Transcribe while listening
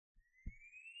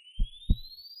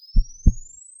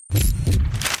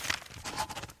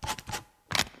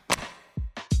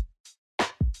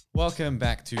Welcome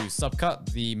back to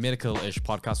Subcut, the medical-ish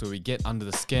podcast where we get under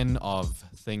the skin of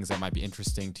things that might be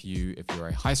interesting to you if you're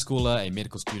a high schooler, a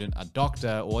medical student, a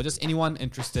doctor, or just anyone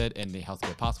interested in the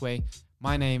healthcare pathway.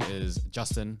 My name is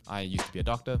Justin. I used to be a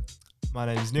doctor. My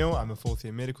name is Neil. I'm a fourth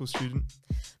year medical student.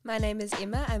 My name is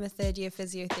Emma. I'm a third year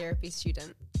physiotherapy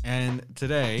student. And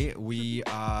today we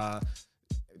are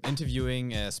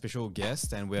interviewing a special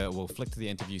guest, and we'll flick to the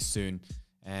interview soon,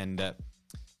 and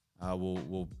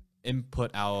we'll input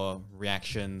our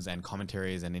reactions and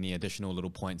commentaries and any additional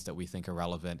little points that we think are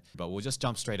relevant. But we'll just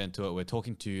jump straight into it. We're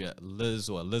talking to Liz,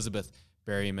 or Elizabeth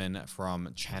Berryman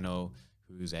from Channel,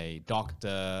 who's a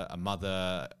doctor, a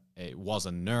mother, was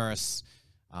a nurse,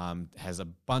 has a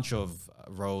bunch of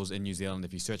roles in New Zealand.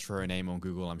 If you search for her name on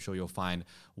Google, I'm sure you'll find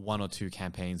one or two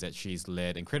campaigns that she's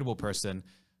led. Incredible person.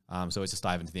 So let's just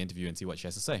dive into the interview and see what she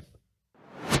has to say.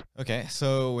 Okay,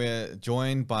 so we're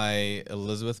joined by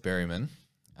Elizabeth Berryman,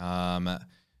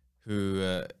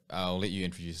 who I'll let you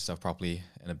introduce yourself properly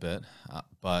in a bit.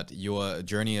 But your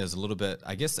journey is a little bit,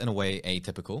 I guess, in a way,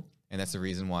 atypical. And that's the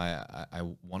reason why I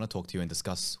want to talk to you and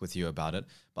discuss with you about it.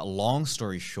 But long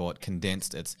story short,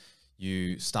 condensed, it's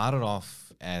you started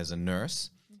off as a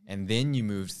nurse, and then you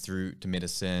moved through to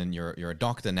medicine. You're a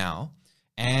doctor now,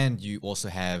 and you also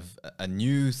have a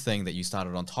new thing that you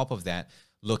started on top of that,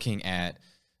 looking at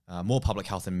more public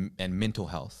health and mental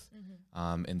health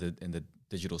in the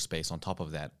digital space on top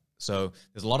of that. So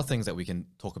there's a lot of things that we can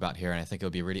talk about here, and I think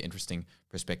it'll be a really interesting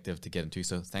perspective to get into.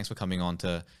 So thanks for coming on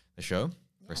to the show,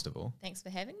 first of all. Thanks for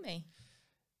having me.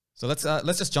 So let's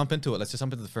just jump into it. Let's just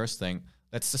jump into the first thing.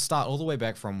 Let's just start all the way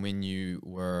back from when you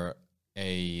were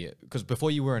because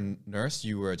before you were a nurse,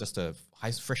 you were just a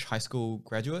fresh high school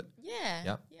graduate.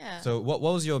 Yeah. So what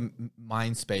was your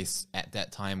mind space at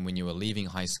that time when you were leaving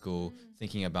high school,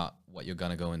 thinking about what you're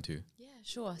gonna go into? Yeah,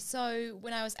 sure. So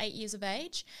when I was 8 years of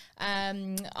age,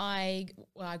 I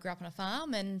grew up on a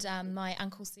farm, and my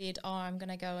uncle said, "Oh, I'm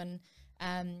gonna go and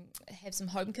have some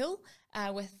home kill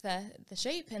with the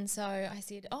sheep." And so I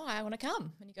said, "Oh, I want to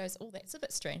come." And he goes, "Oh, that's a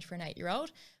bit strange for an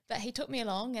 8-year-old." But he took me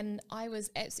along, and I was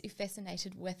absolutely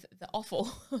fascinated with the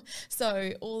offal.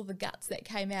 So all the guts that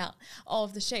came out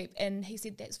of the sheep. And he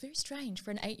said, "That's very strange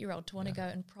for an 8-year-old to want to go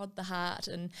and prod the heart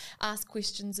and ask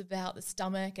questions about the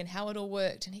stomach and how it all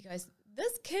worked." And he goes,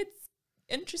 "This kid's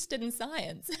interested in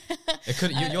science." It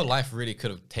could your life really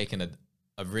could have taken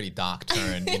a really dark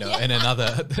turn, you know, in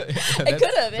another. That's like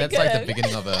the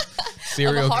beginning of a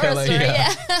serial killer. Story,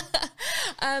 yeah.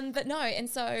 But no, and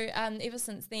so ever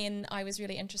since then, I was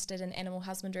really interested in animal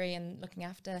husbandry and looking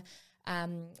after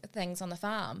things on the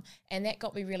farm, and that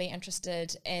got me really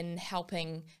interested in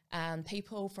helping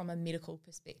people from a medical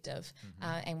perspective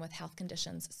and with health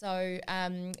conditions. So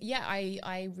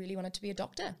I really wanted to be a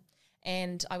doctor.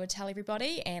 And I would tell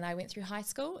everybody, and I went through high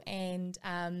school, and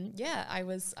I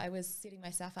was setting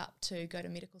myself up to go to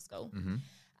medical school.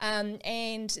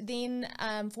 And then,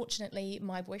 fortunately,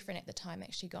 my boyfriend at the time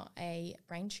actually got a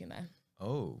brain tumor.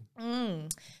 Oh.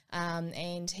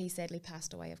 And he sadly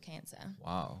passed away of cancer.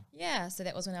 Wow. Yeah, so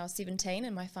that was when I was 17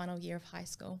 in my final year of high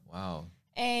school. Wow.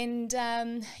 And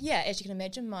as you can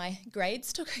imagine, my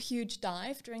grades took a huge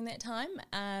dive during that time.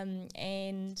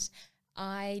 And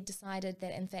I decided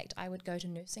that, in fact, I would go to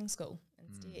nursing school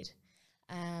instead.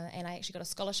 And I actually got a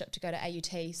scholarship to go to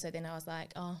AUT. So then I was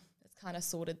like, oh, it's kind of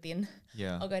sorted then.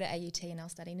 Yeah. I'll go to AUT and I'll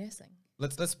study nursing.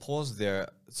 Let's pause there.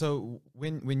 So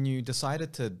when you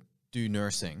decided to do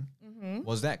nursing,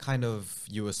 was that kind of,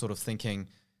 you were sort of thinking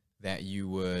that you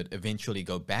would eventually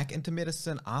go back into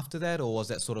medicine after that? Or was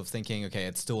that sort of thinking, okay,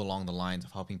 it's still along the lines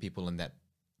of helping people in that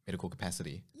medical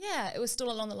capacity? Yeah, it was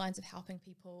still along the lines of helping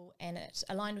people, and it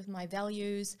aligned with my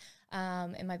values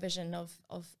and my vision of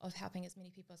helping as many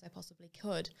people as I possibly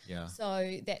could. Yeah.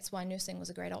 So that's why nursing was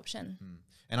a great option.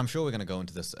 And I'm sure we're going to go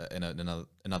into this in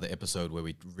another episode where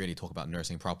we really talk about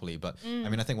nursing properly. But I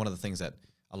mean, I think one of the things that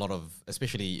a lot of,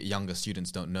 especially younger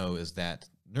students, don't know is that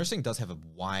nursing does have a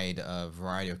wide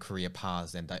variety of career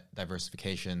paths and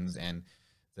diversifications, and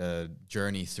the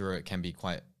journey through it can be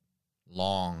quite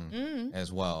long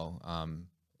as well.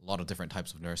 A lot of different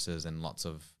types of nurses and lots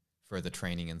of further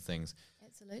training and things.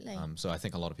 Absolutely. So I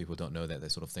think a lot of people don't know that. They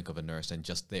sort of think of a nurse and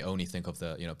they only think of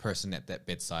the person at that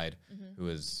bedside who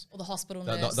is, or the hospital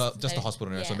nurse, just the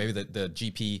hospital nurse, yeah. or maybe the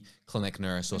GP clinic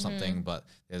nurse or something. But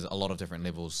there's a lot of different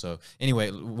levels. So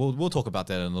anyway, we'll talk about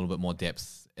that in a little bit more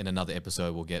depth in another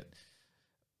episode. We'll get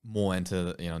more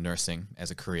into nursing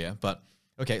as a career. But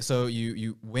okay, so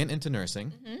you went into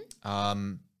nursing,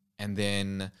 and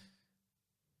then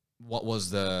what was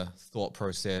the thought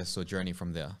process or journey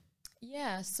from there?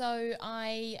 Yeah, so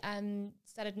I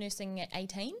started nursing at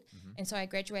 18, and so I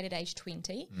graduated age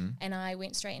 20, and I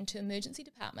went straight into emergency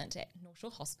department at North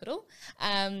Shore Hospital,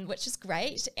 which is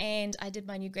great, and I did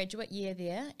my new graduate year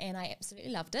there, and I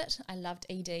absolutely loved it. I loved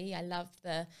ED, I loved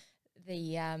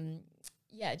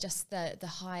just the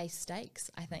high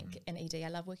stakes, I think, in ED. I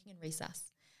love working in resus.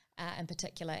 In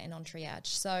particular, and on triage.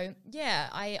 So yeah,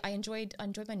 I enjoyed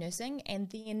my nursing, and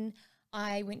then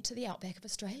I went to the outback of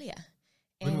Australia.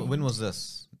 When was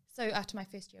this? So after my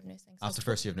first year of nursing. So After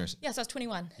first year of nursing. Yeah, so I was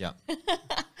 21. Yeah.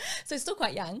 So still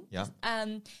quite young. Yeah.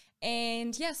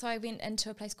 And yeah, so I went into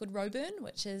a place called Roebourne,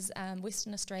 which is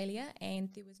Western Australia, and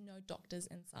there was no doctors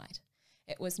inside.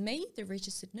 It was me, the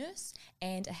registered nurse,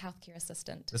 and a healthcare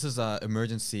assistant. This is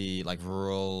emergency, like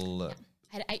rural. Yeah.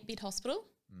 I had an 8-bed hospital.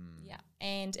 Yeah,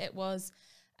 and it was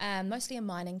mostly a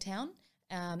mining town,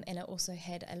 and it also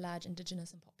had a large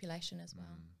Indigenous population as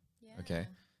well. Yeah. Okay.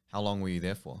 How long were you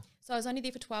there for? So I was only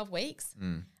there for 12 weeks,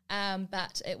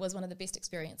 but it was one of the best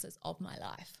experiences of my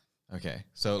life. Okay,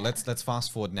 so let's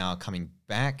fast forward now, coming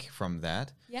back from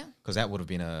that. Yeah. Because that would have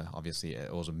been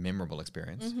it was a memorable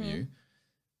experience for you.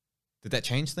 Did that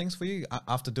change things for you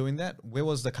after doing that? Where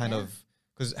was the kind of,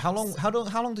 because how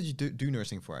long did you do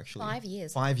nursing for actually? 5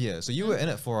 years. 5 years. So you were in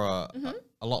it for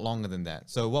a lot longer than that.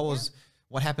 So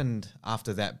what happened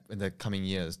after that in the coming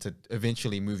years to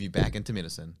eventually move you back into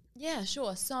medicine? Yeah,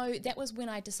 sure. So that was when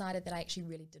I decided that I actually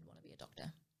really did want to be a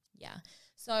doctor. Yeah.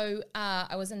 So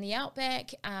I was in the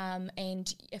outback,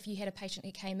 and if you had a patient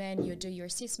who came in, you'd do your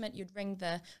assessment, you'd ring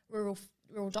the rural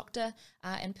doctor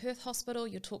in Perth Hospital,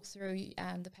 you'd talk through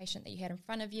the patient that you had in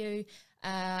front of you,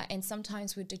 and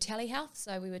sometimes we'd do telehealth,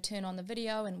 so we would turn on the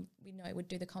video and we'd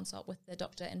do the consult with the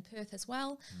doctor in Perth as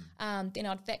well. Then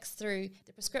I'd fax through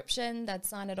the prescription, they'd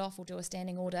sign it off or do a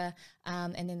standing order,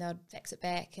 and then they'd fax it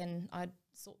back and I'd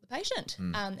sort the patient.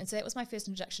 And so that was my first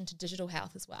introduction to digital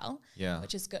health as well,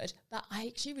 which is good. But I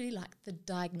actually really liked the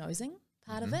diagnosing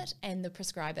part of it and the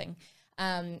prescribing.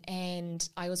 And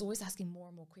I was always asking more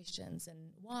and more questions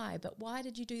and why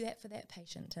did you do that for that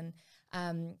patient? And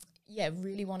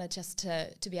really wanted just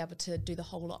to be able to do the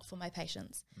whole lot for my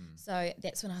patients. So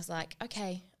that's when I was like,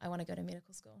 okay, I want to go to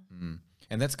medical school.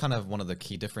 And that's kind of one of the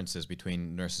key differences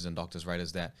between nurses and doctors, right?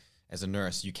 Is that as a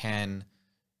nurse,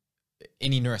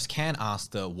 any nurse can ask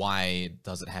the why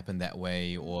does it happen that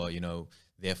way, or,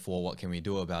 therefore what can we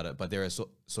do about it? But there is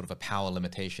sort of a power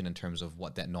limitation in terms of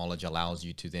what that knowledge allows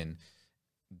you to then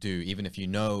do. Even if you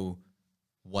know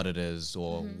what it is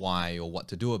or why or what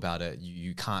to do about it,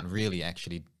 you can't really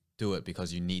actually do it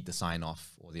because you need the sign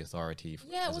off or the authority.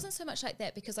 Yeah, it wasn't so much like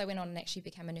that because I went on and actually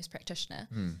became a nurse practitioner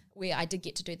where I did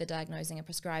get to do the diagnosing and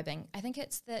prescribing. I think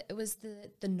it was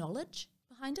the knowledge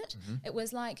behind it. It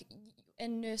was like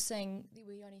in nursing,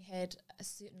 we only had a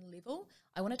certain level.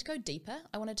 I wanted to go deeper.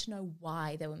 I wanted to know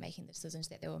why they were making the decisions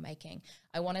that they were making.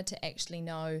 I wanted to actually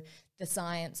know the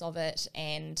science of it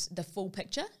and the full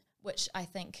picture, which I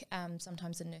think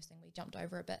sometimes in nursing we jumped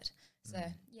over a bit. So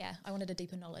yeah, I wanted a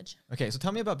deeper knowledge. Okay, so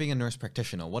tell me about being a nurse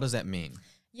practitioner. What does that mean?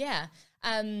 Yeah.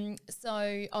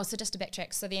 So just to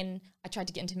backtrack, so then I tried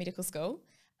to get into medical school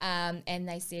and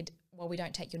they said, well, we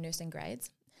don't take your nursing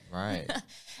grades. Right.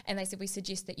 And they said, we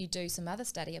suggest that you do some other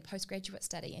study, a postgraduate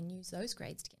study, and use those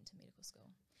grades to get into medical school.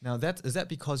 Now, is that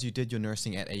because you did your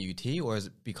nursing at AUT, or is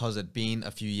it because it'd been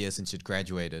a few years since you'd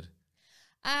graduated?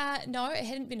 No, it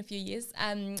hadn't been a few years.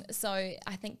 So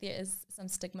I think there is some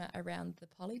stigma around the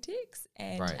Polytechs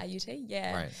and AUT.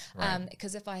 Yeah. Right.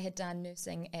 Because if I had done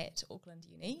nursing at Auckland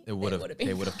Uni, they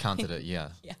would have counted it. Yeah.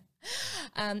 Yeah.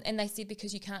 And they said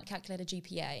because you can't calculate a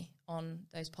GPA on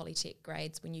those Polytech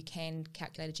grades when you can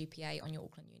calculate a GPA on your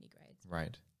Auckland Uni grades.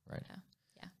 Right.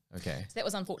 Yeah. Okay. So that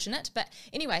was unfortunate. But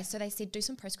anyway, so they said do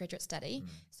some postgraduate study.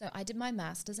 So I did my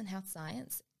master's in health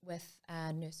science with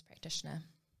a nurse practitioner.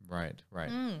 Right.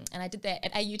 And I did that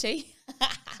at AUT.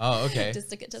 Oh, okay. Just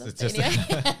to get to them. Just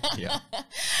anyway. Yeah.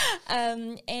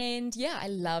 And yeah, I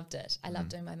loved it. I loved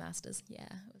doing my master's. Yeah,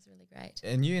 it was really great.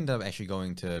 And you ended up actually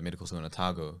going to medical school in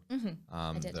Otago.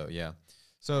 I did. Yeah.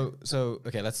 So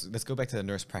okay, let's go back to the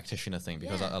nurse practitioner thing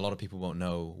because a lot of people won't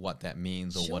know what that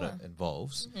means or what it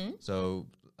involves. So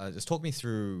just talk me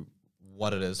through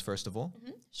what it is first of all.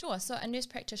 Sure. So a nurse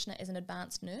practitioner is an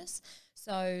advanced nurse.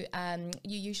 So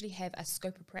you usually have a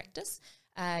scope of practice.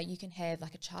 You can have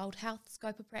like a child health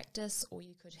scope of practice, or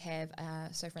you could have,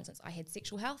 so for instance, I had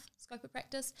sexual health scope of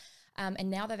practice, and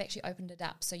now they've actually opened it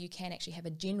up so you can actually have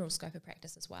a general scope of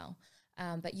practice as well.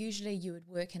 But usually you would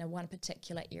work in one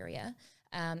particular area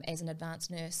as an advanced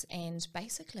nurse, and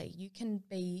basically you can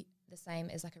be the same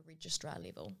as like a registrar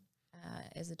level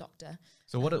as a doctor.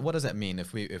 So what does that mean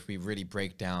if we really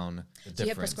break down the difference? Do you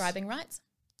have prescribing rights?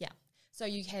 Yeah. So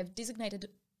you have designated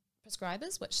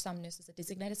prescribers, which some nurses are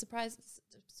designated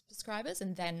prescribers,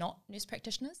 and they're not nurse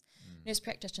practitioners. Nurse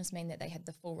practitioners mean that they have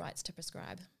the full rights to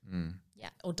prescribe,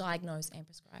 or diagnose and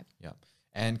prescribe. Yeah.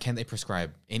 And can they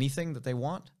prescribe anything that they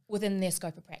want? Within their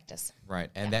scope of practice. Right.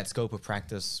 And that scope of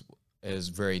practice is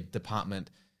very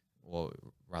department, or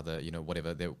rather,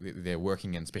 whatever they're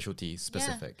working in, specialty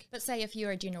specific. Yeah. But say if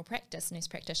you're a general practice nurse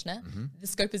practitioner, the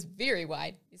scope is very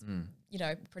wide. There's,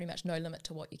 pretty much no limit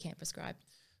to what you can prescribe.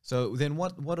 So then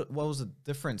what was the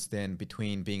difference then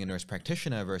between being a nurse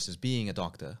practitioner versus being a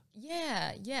doctor?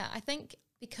 Yeah. I think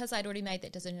because I'd already made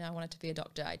that decision, I wanted to be a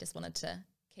doctor. I just wanted to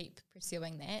keep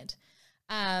pursuing that.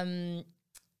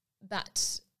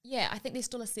 But yeah, I think there's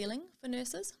still a ceiling for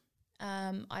nurses.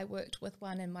 I worked with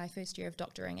one in my first year of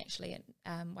doctoring, actually, at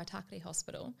Waitakere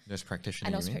Hospital. Nurse practitioner,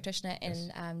 a nurse practitioner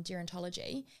in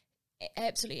gerontology.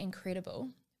 Absolutely incredible.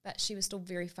 But she was still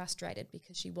very frustrated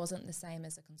because she wasn't the same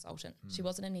as a consultant. She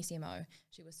wasn't an SMO.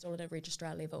 She was still at a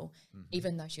registrar level,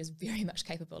 even though she was very much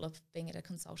capable of being at a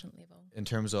consultant level. In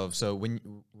terms of, so when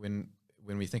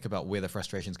we think about where the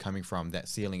frustration's coming from, that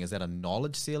ceiling, is that a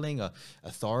knowledge ceiling, a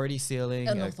authority ceiling?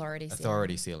 An authority ceiling.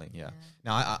 Authority ceiling, yeah.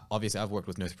 Now, obviously, I've worked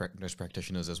with nurse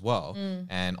practitioners as well,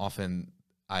 and often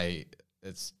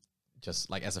it's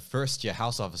just like as a first-year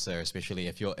house officer, especially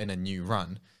if you're in a new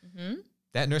run,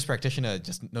 that nurse practitioner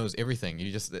just knows everything.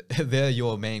 They're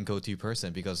your main go-to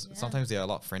person, because sometimes they're a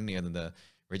lot friendlier than the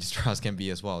registrars can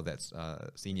be as well, that's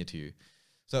senior to you.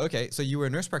 So, okay, so you were a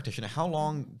nurse practitioner. How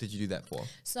long did you do that for?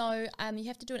 So you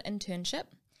have to do an internship,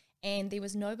 and there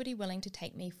was nobody willing to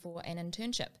take me for an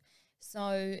internship.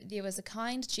 So there was a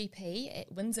kind GP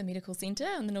at Windsor Medical Centre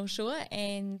on the North Shore,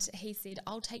 and he said,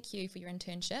 I'll take you for your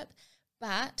internship,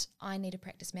 but I need a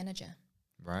practice manager.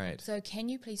 Right. So can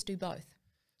you please do both?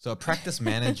 So a practice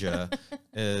manager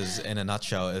is, in a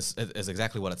nutshell, is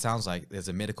exactly what it sounds like. There's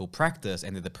a medical practice,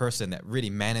 and they're the person that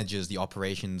really manages the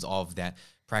operations of that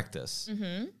practice,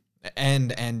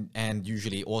 and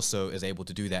usually also is able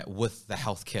to do that with the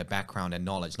healthcare background and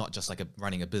knowledge, not just like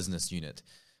running a business unit.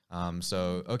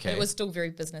 So okay, it was still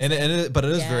very businessy, but it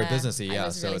is very businessy. Yeah, I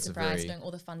was so really it's surprised doing all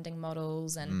the funding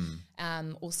models, and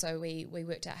also we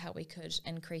worked out how we could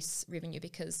increase revenue,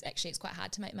 because actually it's quite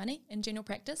hard to make money in general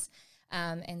practice.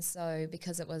 And so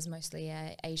because it was mostly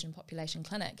an Asian population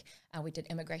clinic, we did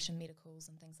immigration medicals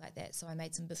and things like that. So I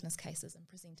made some business cases and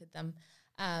presented them,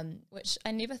 which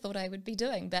I never thought I would be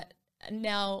doing. But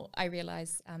now I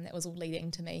realise that was all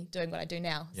leading to me doing what I do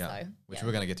now. Yeah, which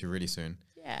we're going to get to really soon.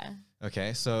 Yeah.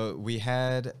 Okay, so we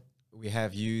have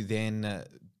you then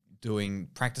doing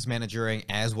practice managering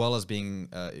as well as being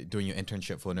doing your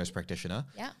internship for a nurse practitioner.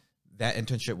 Yeah. That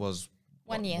internship was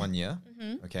 1 year. 1 year.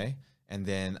 Okay. And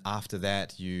then after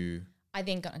that, I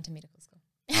then got into medical school.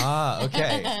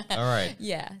 Okay. All right.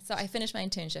 Yeah. So I finished my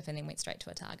internship and then went straight to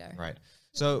Otago. Right.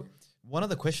 So one of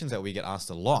the questions that we get asked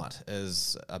a lot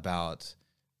is about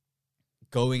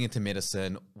going into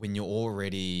medicine when you're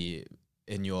already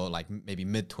in your maybe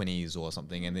mid-20s or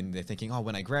something, and then they're thinking,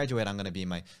 when I graduate, I'm going to be in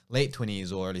my late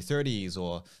 20s or early 30s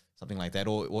or something like that,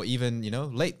 or even,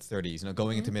 late 30s,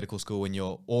 going into medical school when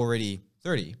you're already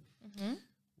 30.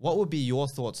 What would be your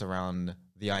thoughts around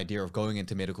the idea of going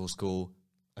into medical school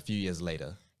a few years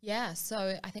later? Yeah,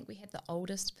 so I think we had the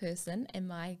oldest person in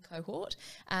my cohort,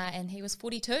 and he was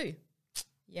 42.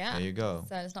 Yeah. There you go.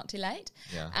 So it's not too late.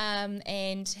 Yeah.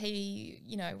 And he,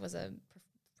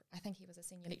 I think he was a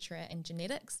senior lecturer in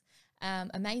genetics.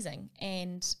 Amazing.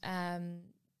 And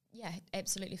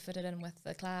absolutely fitted in with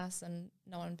the class, and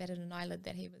no one batted an eyelid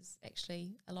that he was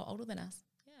actually a lot older than us.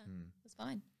 Yeah, it was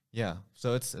fine. Yeah,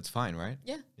 so it's fine, right?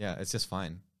 Yeah. Yeah, it's just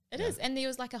fine. It is. And there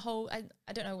was like a whole,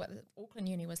 I don't know what the Auckland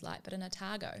Uni was like, but in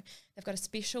Otago, they've got a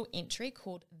special entry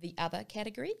called the other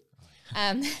category.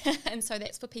 And so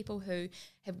that's for people who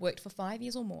have worked for 5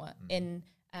 years or more in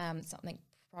something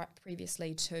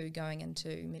previously to going into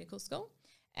medical school.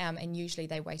 And usually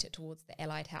they weight it towards the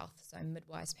allied health, so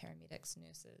midwives, paramedics,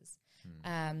 nurses.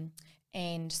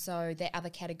 And so that other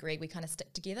category, we kind of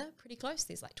stick together pretty close.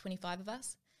 There's like 25 of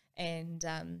us. And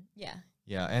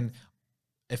Yeah, and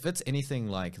if it's anything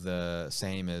like the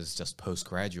same as just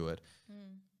postgraduate,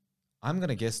 I'm going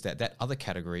to guess that other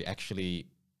category actually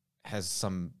has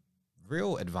some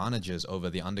real advantages over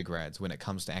the undergrads when it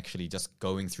comes to actually just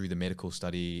going through the medical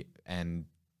study and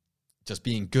just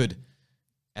being good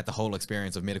at the whole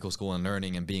experience of medical school and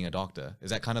learning and being a doctor.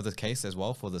 Is that kind of the case as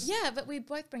well for this? Yeah, but we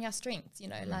both bring our strengths,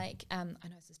 like, I know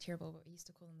this is terrible, but we used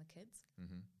to call them the kids,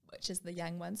 which is the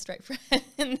young ones straight from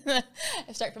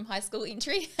high school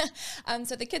entry.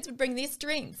 So the kids would bring their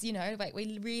strengths, like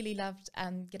we really loved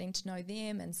getting to know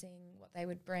them and seeing what they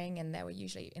would bring, and they were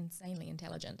usually insanely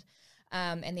intelligent.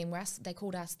 And then they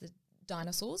called us the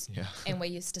dinosaurs. Yeah. And we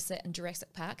used to sit in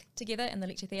Jurassic Park together in the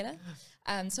lecture theatre.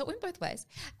 So it went both ways.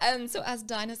 So as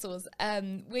dinosaurs,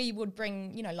 we would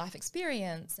bring, life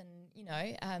experience and,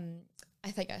 I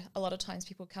think a lot of times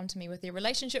people come to me with their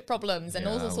relationship problems and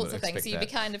all Yeah, I sorts would of things. So you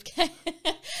expect kind of,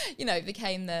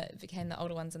 became the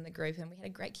older ones in the group, and we had a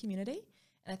great community.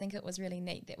 And I think it was really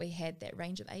neat that we had that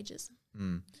range of ages.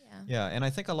 Yeah, and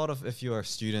I think a lot of, if you're a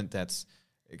student that's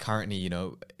currently,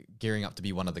 gearing up to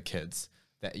be one of the kids,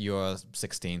 that you're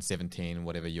 16, 17,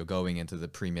 whatever, you're going into the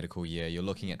pre-medical year, you're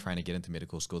looking at trying to get into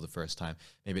medical school the first time,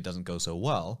 maybe it doesn't go so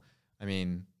well. I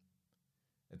mean,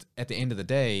 at the end of the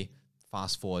day,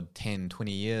 fast forward 10,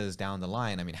 20 years down the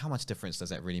line, I mean, how much difference does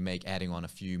that really make, adding on a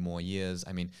few more years?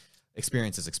 I mean,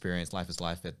 experience is experience, life is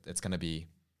life. It's going to be,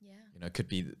 it could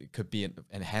be,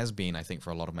 and has been, I think,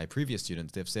 for a lot of my previous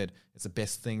students, they've said it's the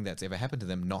best thing that's ever happened to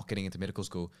them not getting into medical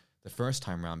school the first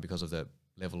time around because of the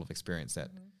level of experience that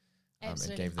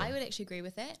it gave them. I would actually agree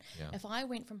with that. Yeah. If I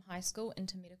went from high school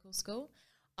into medical school,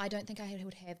 I don't think I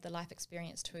would have the life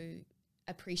experience to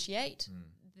appreciate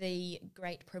the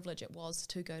great privilege it was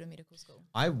to go to medical school.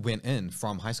 I went in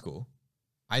from high school.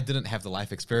 I didn't have the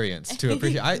life experience to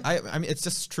appreciate. I mean, it's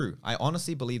just true. I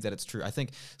honestly believe that it's true. I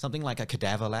think something like a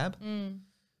cadaver lab,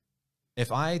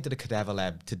 if I did a cadaver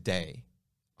lab today,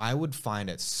 I would find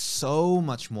it so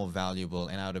much more valuable,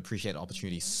 and I would appreciate the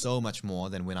opportunity so much more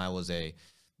than when I was a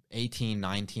 18,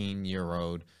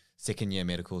 19-year-old second year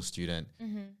medical student.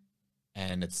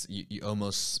 And it's you're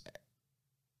almost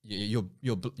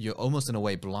in a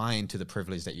way blind to the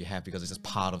privilege that you have because it's just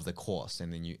part of the course,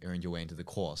 and then you earn your way into the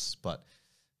course. But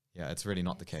yeah, it's really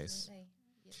not the case.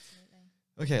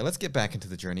 Absolutely. Okay, let's get back into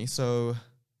the journey. So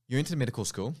you're into medical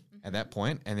school at that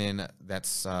point, and then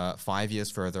that's 5 years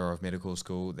further of medical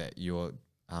school that you're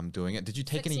doing it. Did you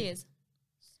take 6 any? years.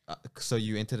 So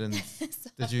you entered in.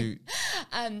 Did you?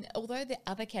 Although the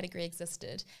other category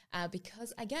existed,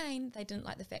 because again they didn't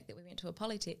like the fact that we went to a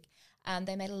polytech,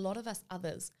 they made a lot of us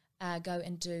others go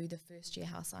and do the first year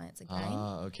health science again.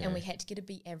 Okay. And we had to get a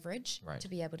B average Right. to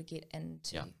be able to get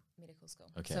into Yeah. medical school.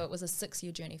 Okay. So it was a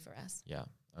 6-year journey for us. Yeah.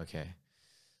 Okay.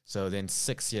 So then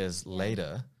 6 years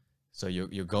later, so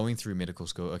you're going through medical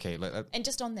school. Okay. And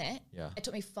just on that, Yeah. it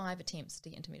took me 5 attempts to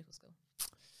get into medical school.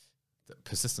 The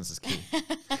persistence is key.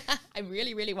 I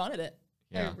really, really wanted it.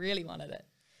 Yeah. I really wanted it.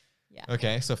 Yeah.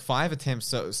 Okay, so 5 attempts.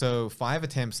 So 5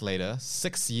 attempts later,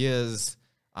 6 years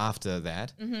after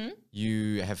that,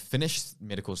 you have finished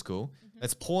medical school.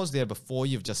 Let's pause there before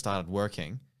you've just started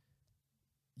working.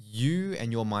 You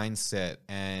and your mindset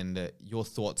and your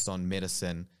thoughts on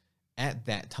medicine at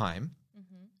that time,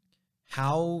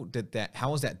 how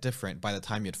was that different by the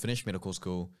time you'd finished medical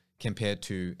school compared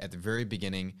to at the very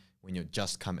beginning when you'd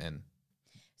just come in?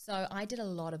 So I did a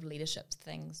lot of leadership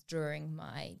things during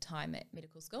my time at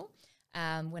medical school.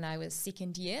 When I was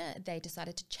second year, they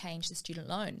decided to change the student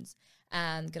loans.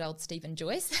 Good old Stephen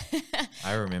Joyce.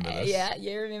 I remember this. Yeah,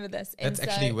 you remember this. That's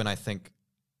actually when I think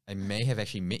I may have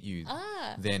actually met you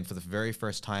Ah. then for the very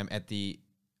first time at the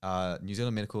New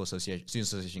Zealand Medical Association Student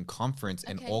Association conference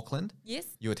in Okay. Auckland. Yes,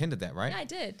 You attended that, right? yeah, I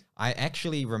did. I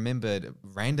actually remembered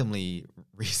randomly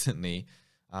recently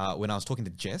when I was talking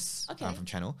to Jess Okay. from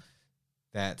Channel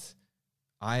that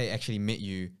I actually met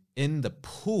you in the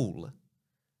pool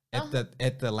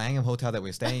at the Langham Hotel that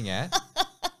we're staying at.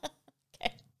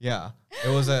 Okay. Yeah, it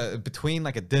was between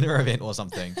like a dinner event or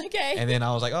something. Okay. And then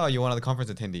I was like, "Oh, you're one of the conference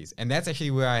attendees," and that's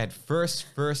actually where I had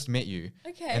first met you.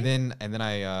 Okay. And then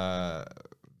I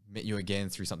met you again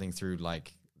through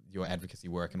like your advocacy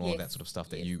work and all of that Yes, sort of stuff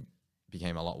that yes. you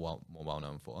became a lot more well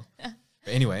known for. But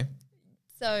anyway,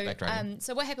 So, Backtracking.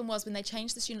 so what happened was when they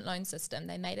changed the student loan system,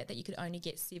 they made it that you could only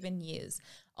get 7 years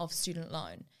of student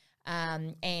loan.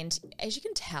 And as you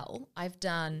can tell, I've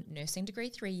done nursing degree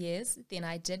 3 years, then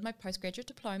I did my postgraduate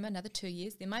diploma, another 2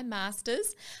 years, then my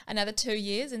master's, another 2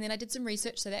 years, and then I did some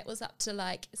research, so that was up to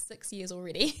like 6 years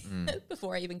already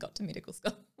before I even got to medical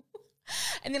school.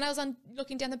 And then I was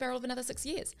looking down the barrel of another 6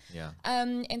 years. yeah.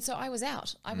 And so I was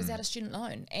out. I was out of student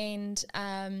loan. And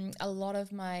a lot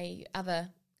of my other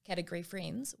category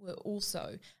friends were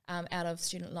also out of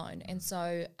student loan. And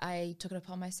so I took it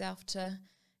upon myself to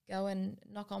go and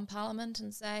knock on Parliament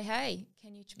and say, hey,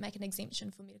 can you make an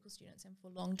exemption for medical students and for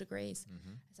long degrees,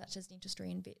 such as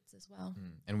dentistry and vets as well?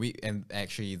 And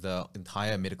actually the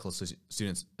entire Medical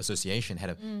Students Association had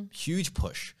a huge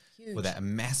push for that, a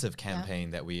massive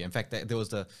campaign that we, in fact, there was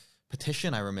the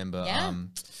petition I remember, Yeah.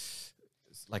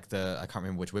 I can't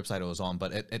remember which website it was on,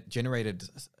 but it generated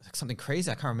something crazy.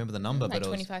 I can't remember the number, Like but it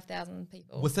was 25,000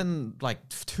 people. within like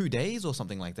 2 days or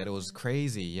something like that. It was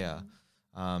crazy. Yeah.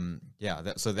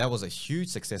 So that was a huge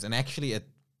success. And actually it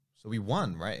So we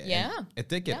won, right? And Yeah. it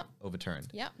did get Yep. overturned.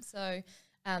 Yep. So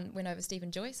went over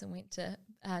Stephen Joyce and went to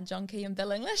John Key and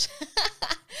Bill English.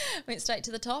 Went straight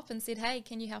to the top and said, hey,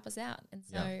 can you help us out? And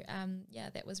so,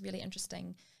 that was really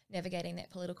interesting, navigating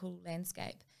that political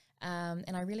landscape.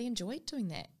 And I really enjoyed doing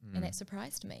that, and that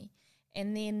surprised me.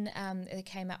 And then it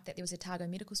came up that there was a Otago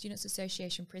Medical Students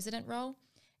Association president role.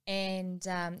 And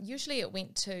usually it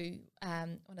went to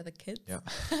one of the kids. Yeah.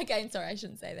 Okay, sorry, I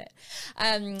shouldn't say that.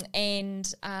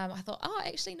 I thought, oh,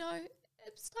 actually, no,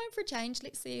 it's time for a change.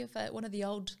 Let's see if one of the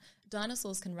old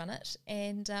dinosaurs can run it.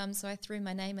 And so I threw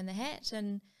my name in the hat,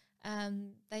 and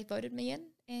they voted me in,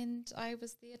 and I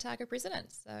was the Otago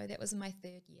president. So that was my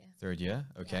 3rd year. 3rd year,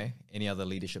 okay. Any other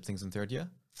leadership things in 3rd year?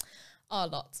 Oh,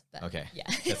 lots. But Okay. Yeah.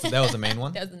 That was the main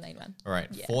one? That was the main one. All right.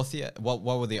 Yeah. 4th year, what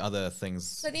were the other things?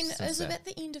 So then it since was that? about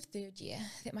the end of 3rd year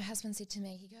that my husband said to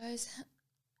me, he goes,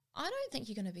 I don't think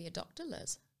you're going to be a doctor,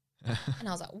 Liz. And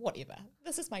I was like, whatever.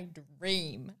 This is my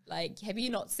dream. Like, have you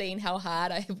not seen how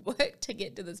hard I have worked to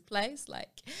get to this place?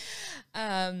 Like,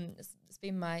 it's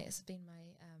been my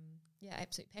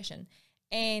absolute passion.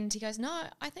 And he goes, no,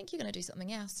 I think you're going to do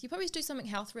something else. You probably do something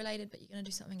health related, but you're going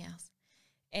to do something else.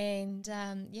 And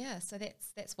so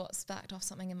that's what sparked off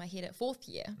something in my head at 4th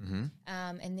year. Mm-hmm.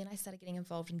 And then I started getting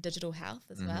involved in digital health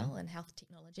as well, and health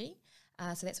technology.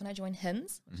 So that's when I joined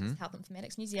HINZ, which is Health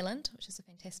Informatics New Zealand, which is a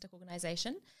fantastic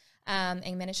organisation,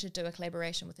 and managed to do a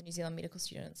collaboration with the New Zealand Medical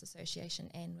Students Association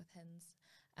and with HINZ.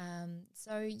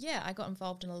 I got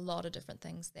involved in a lot of different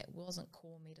things that wasn't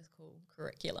core medical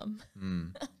curriculum.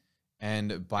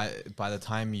 And by the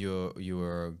time you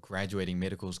were graduating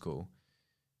medical school,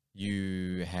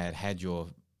 you had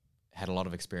a lot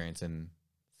of experience in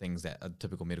things that a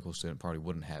typical medical student probably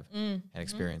wouldn't have had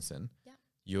experience in. Yeah.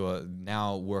 You're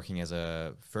now working as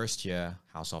a 1st year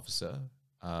house officer,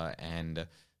 and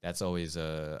that's always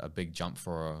a big jump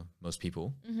for most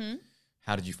people.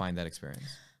 How did you find that experience?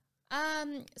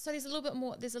 So there's a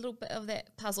little bit of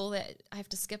that puzzle that I have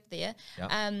to skip there. Yep.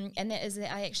 And that is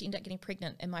that I actually ended up getting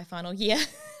pregnant in my final year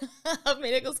of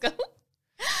medical school.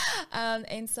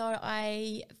 And so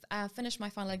I finished my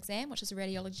final exam, which is a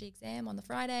radiology exam, on the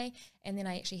Friday, and then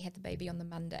I actually had the baby on the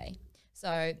Monday.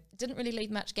 So didn't really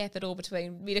leave much gap at all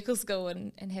between medical school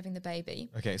and having the baby.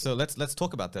 Okay, so let's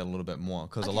talk about that a little bit more,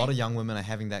 because a lot of young women are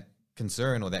having that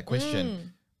concern or that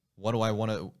question. What do I want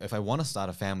to, if I want to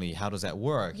start a family, how does that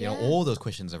work? You know, all those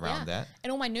questions around that.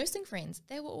 And all my nursing friends,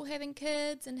 they were all having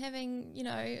kids and having,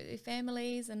 their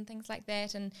families and things like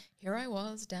that. And here I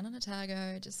was down in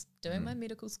Otago, just doing my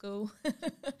medical school.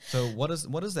 So what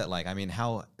is that like? I mean,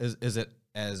 how is it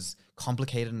as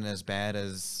complicated and as bad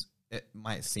as it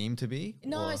might seem to be?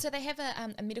 No, or? so they have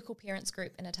a medical parents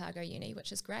group in Otago Uni,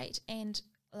 which is great. And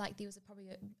like there was probably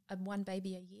a one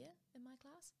baby a year in my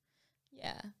class.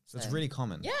 Yeah. So it's really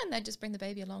common. Yeah, and they just bring the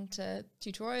baby along to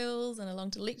tutorials and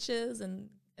along to lectures, and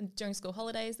during school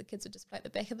holidays, the kids would just play at the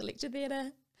back of the lecture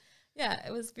theatre. Yeah,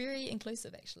 it was very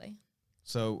inclusive, actually.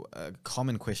 So a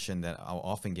common question that I'll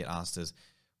often get asked is,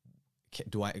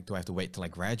 do I have to wait till I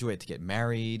graduate to get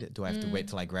married? Do I have to wait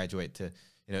till I graduate to,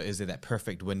 is there that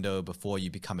perfect window before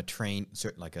you become a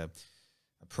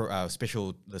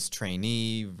specialist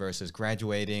trainee versus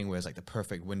graduating, where it's like the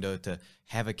perfect window to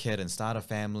have a kid and start a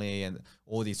family and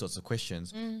all these sorts of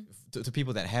questions. To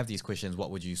people that have these questions, what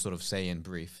would you sort of say in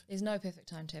brief? There's no perfect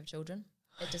time to have children.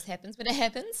 It just happens when it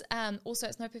happens. Also,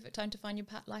 it's no perfect time to find your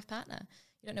life partner.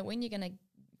 You don't know when you're going to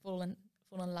fall in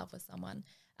love with someone.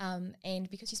 And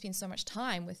because you spend so much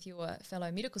time with your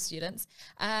fellow medical students,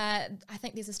 I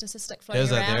think there's a statistic floating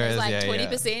around. It's like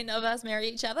 20% of us marry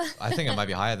each other. I think it might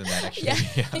be higher than that, actually.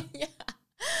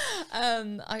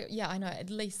 I know at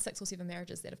least 6 or 7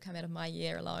 marriages that have come out of my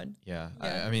year alone. Yeah.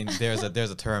 I mean, there's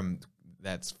a term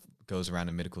that goes around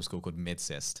in medical school called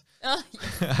medcest. Oh,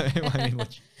 I mean,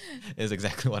 which is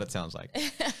exactly what it sounds like.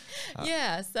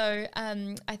 So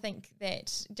I think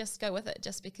that just go with it.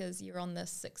 Just because you're on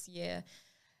this 6-year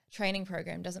training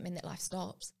program doesn't mean that life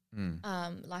stops.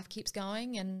 Life keeps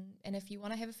going, and if you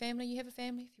want to have a family, you have a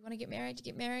family. If you want to get married, you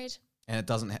get married. And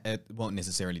it won't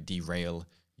necessarily derail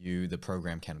you. The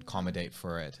program can accommodate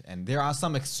for it, and there are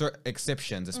some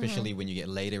exceptions, especially when you get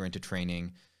later into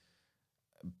training,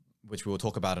 which we will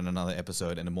talk about in another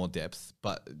episode in more depth.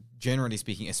 But generally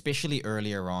speaking, especially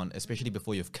earlier on, especially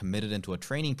before you've committed into a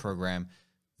training program,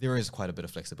 there is quite a bit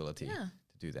of flexibility to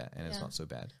do that, and it's not so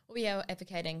bad. We are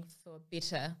advocating for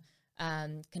better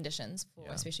conditions,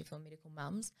 especially for medical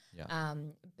mums,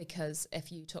 because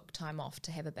if you took time off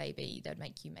to have a baby, they'd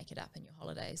make you make it up in your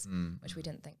holidays, which we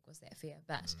didn't think was that fair.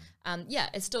 But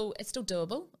it's still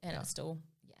doable, and it's still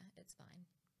it's fine.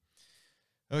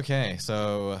 Okay,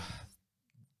 so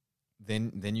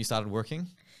then you started working.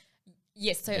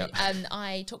 Yes, so Yep.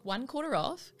 I took 1 quarter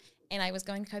off, and I was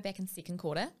going to go back in second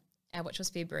quarter, which was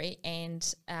February, and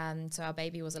so our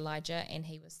baby was Elijah, and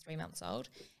he was 3 months old,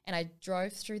 and I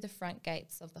drove through the front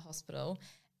gates of the hospital,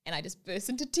 and I just burst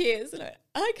into tears, and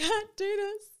I can't do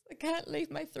this. I can't leave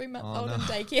my 3-month-old in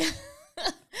daycare.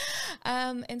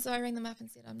 And so I rang them up and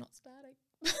said, I'm not starting.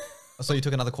 So you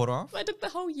took another quarter off? I took the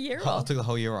whole year I off. took the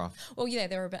whole year off. Well, yeah,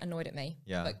 they were a bit annoyed at me.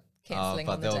 Yeah. Like cancelling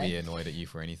But on the they'll day. be annoyed at you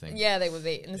for anything. Yeah, they would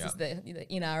be. And this Yeah. is the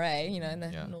NRA, in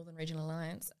the Yeah. Northern Regional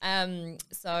Alliance.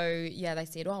 So, yeah, they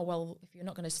said, oh, well, if you're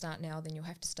not going to start now, then you'll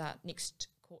have to start next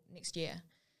year,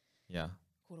 Yeah.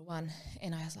 quarter 1.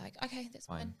 And I was like, okay, that's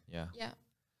fine. Yeah. Yeah.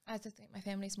 I just think my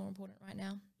family's more important right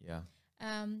now. Yeah.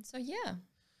 So, yeah.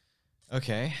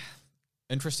 Okay.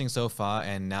 Interesting so far.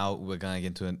 And now we're going to get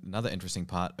into another interesting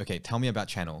part. Okay. Tell me about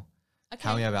Channel. Okay.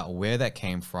 Tell me about where that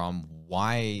came from,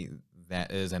 why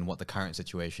that is, and what the current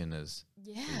situation is.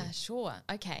 Yeah, sure.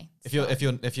 Okay. If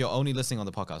you're only listening on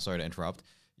the podcast, sorry to interrupt.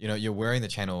 You're wearing the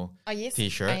Channel Oh yes,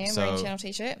 t-shirt. I am so wearing channel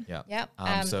t-shirt. Yeah.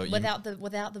 Yep. So you- without the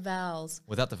vowels,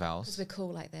 without the because vowels. we're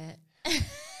cool like that.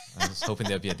 I was hoping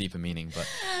there'd be a deeper meaning, but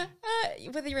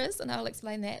Well, there is, and I'll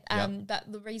explain that. Yep.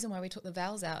 But the reason why we took the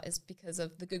vowels out is because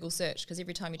of the Google search. Because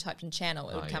every time you typed in channel,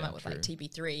 it would come yeah, up with true. like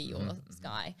TB3 or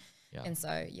Sky, Yeah. and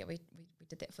so yeah, we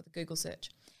did that for the Google search.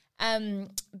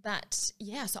 But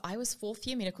yeah, so I was 4th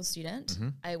year medical student.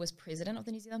 I was president of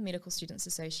the New Zealand Medical Students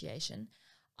Association.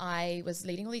 I was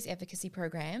leading all these advocacy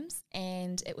programs,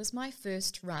 and it was my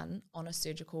first run on a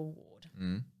surgical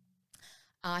ward.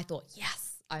 I thought, yes,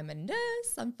 I'm a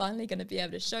nurse. I'm finally going to be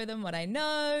able to show them what I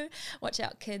know. Watch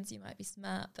out, kids. You might be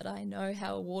smart, but I know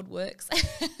how a ward works.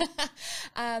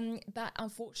 But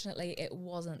unfortunately, it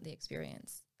wasn't the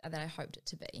experience that I hoped it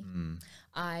to be.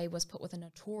 I was put with a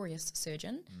notorious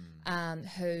surgeon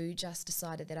who just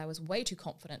decided that I was way too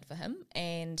confident for him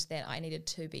and that I needed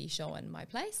to be shown my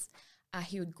place.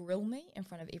 He would grill me in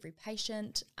front of every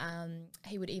patient.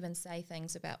 He would even say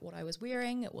things about what I was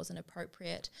wearing. It wasn't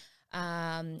appropriate.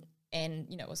 And,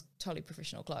 it was totally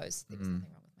professional clothes. There was nothing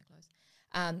wrong with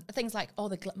my clothes. Things like,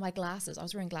 my glasses. I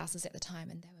was wearing glasses at the time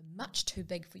and they were much too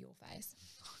big for your face.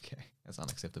 okay, that's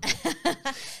unacceptable.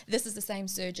 This is the same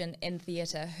surgeon in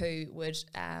theatre who would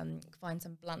find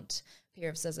some blunt pair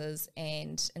of scissors,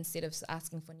 and instead of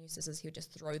asking for new scissors, he would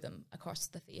just throw them across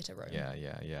the theatre room.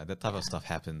 Yeah. That type of stuff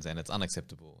happens, and it's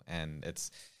unacceptable. And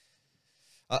it's,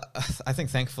 I think,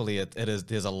 thankfully, it is.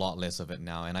 There's a lot less of it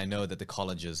now. And I know that the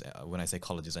colleges, when I say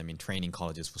colleges, I mean training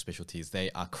colleges for specialties,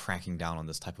 they are cracking down on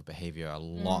this type of behavior a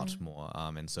lot more.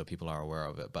 And so people are aware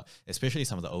of it. But especially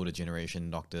some of the older generation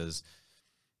doctors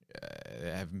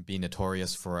have been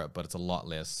notorious for it, but it's a lot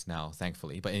less now,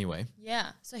 thankfully. But anyway.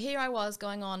 Yeah. So here I was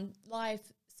going on live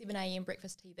 7 a.m.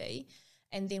 breakfast TV,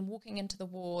 and then walking into the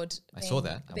ward. I saw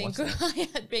that. I watched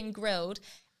that. Being grilled,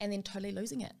 and then totally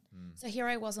losing it. So here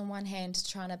I was on one hand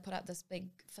trying to put up this big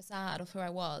facade of who I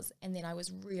was, and then I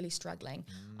was really struggling.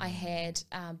 I had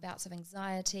bouts of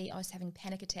anxiety. I was having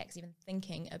panic attacks even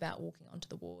thinking about walking onto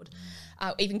the ward.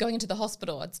 Even going into the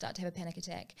hospital, I'd start to have a panic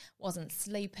attack. Wasn't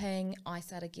sleeping. I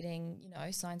started getting,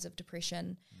 signs of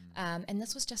depression. And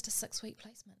this was just a 6-week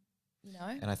placement.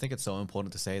 And I think it's so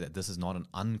important to say that this is not an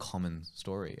uncommon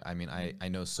story. I mean, I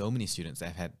know so many students that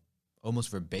have had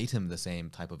almost verbatim the same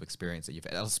type of experience that you've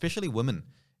had, especially women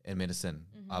in medicine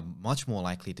are much more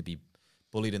likely to be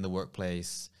bullied in the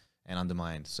workplace and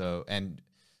undermined. So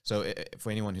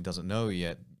for anyone who doesn't know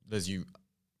yet, Liz, you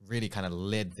really kind of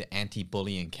led the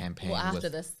anti-bullying campaign. Well, after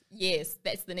this, yes,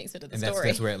 that's the next bit of the and story.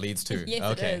 that's where it leads to. Yes,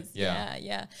 okay. it is.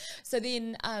 Yeah. So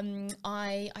then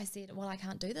I said, well, I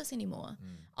can't do this anymore.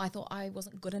 I thought I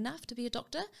wasn't good enough to be a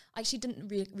doctor. I actually didn't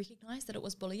recognise that it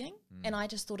was bullying, and I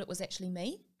just thought it was actually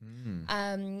me.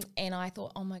 And I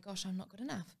thought, oh my gosh, I'm not good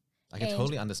enough. I can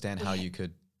totally understand how you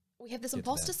could. We have this get to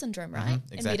imposter that. syndrome, right?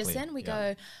 Exactly. In medicine, we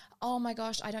go, oh my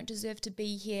gosh, I don't deserve to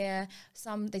be here.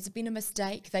 There's been a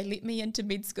mistake. They let me into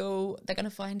med school. They're going to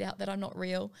find out that I'm not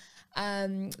real.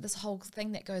 This whole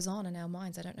thing that goes on in our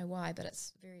minds, I don't know why, but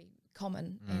it's very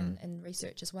common in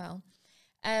research as well.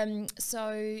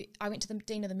 So I went to the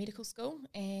dean of the medical school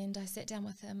and I sat down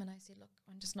with him and I said, look,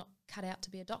 I'm just not cut out to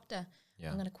be a doctor.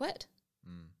 I'm going to quit.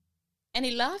 And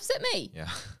he laughs at me. Yeah.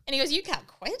 And he goes, you can't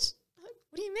quit? I'm like,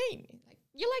 what do you mean? He's like,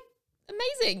 you're like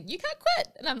amazing. You can't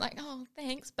quit. And I'm like, oh,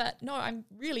 thanks. But no, I'm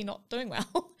really not doing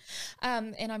well.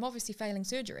 And I'm obviously failing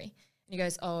surgery. And he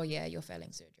goes, oh, yeah, you're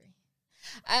failing surgery.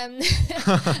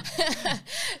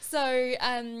 So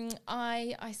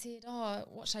I said, oh,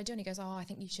 what should I do? And he goes, oh, I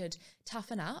think you should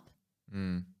toughen up.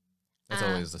 That's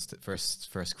always the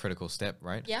first critical step,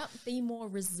 right? Yeah, be more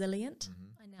resilient.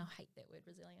 I now hate that word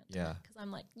resilient. Yeah. Because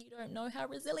I'm like, you don't know how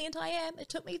resilient I am. It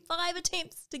took me 5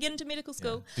 attempts to get into medical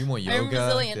school. Do more I'm yoga.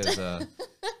 resilient. There's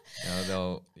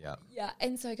a, yeah. Yeah,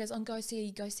 and so he goes on, go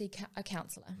see a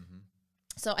counsellor.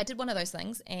 So I did one of those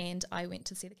things, and I went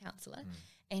to see the counsellor,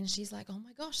 and she's like, oh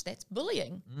my gosh, that's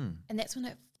bullying. And that's when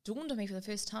it dawned on me for the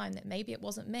first time that maybe it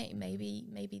wasn't me.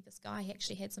 Maybe this guy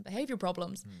actually had some behavioural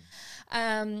problems.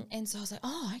 And so I was like,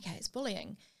 oh, okay, it's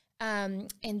bullying. And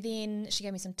then she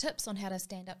gave me some tips on how to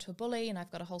stand up to a bully, and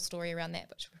I've got a whole story around that,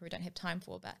 which we probably don't have time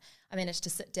for, but I managed to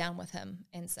sit down with him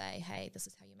and say, hey, this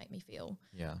is how you make me feel.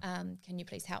 Yeah. Can you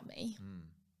please help me?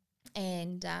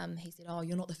 And he said, oh,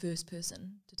 you're not the first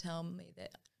person to tell me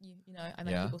that, you know, I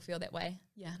make people feel that way.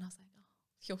 Yeah, and I was like, oh,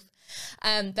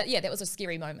 phew. But yeah, that was a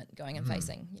scary moment going and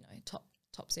facing, you know,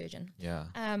 top surgeon. Yeah.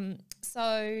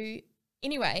 So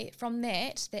anyway, from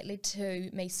that led to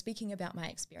me speaking about my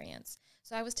experience.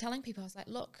 So I was telling people, I was like,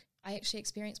 look, I actually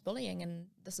experienced bullying, and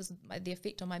this is the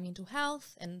effect on my mental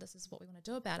health, and this is what we want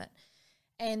to do about it.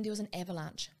 And there was an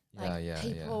avalanche.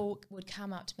 People would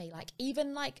come up to me, like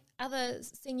even like other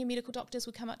senior medical doctors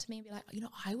would come up to me and be like, you know,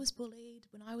 I was bullied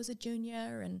when I was a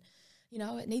junior, and, you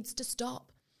know, it needs to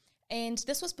stop. And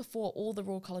this was before all the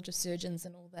Royal College of Surgeons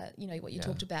and all that, you know, what you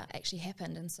talked about actually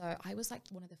happened. And so I was like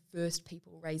one of the first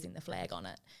people raising the flag on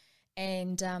it.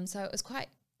 And so it was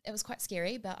quite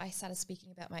scary, but I started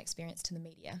speaking about my experience to the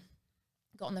media.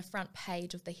 Got on the front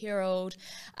page of the Herald,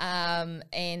 and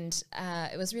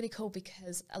it was really cool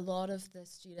because a lot of the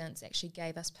students actually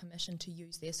gave us permission to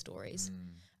use their stories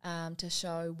to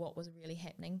show what was really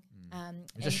happening.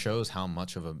 It just shows how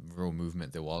much of a real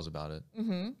movement there was about it.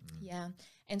 Yeah,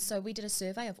 and so we did a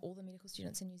survey of all the medical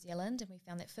students in New Zealand, and we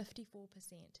found that 54%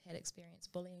 had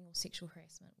experienced bullying or sexual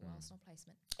harassment whilst on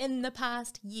placement in the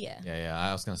past year. Yeah.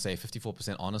 I was going to say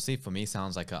 54%, honestly, for me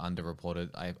sounds like an underreported.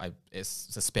 I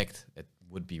suspect it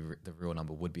would be, the real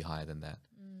number would be higher than that.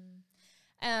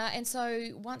 And so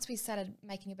once we started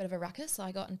making a bit of a ruckus,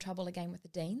 I got in trouble again with the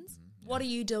deans. What are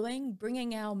you doing?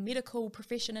 Bringing our medical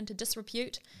profession into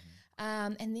disrepute.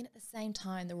 And then at the same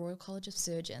time, the Royal College of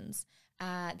Surgeons,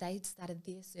 they started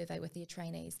their survey with their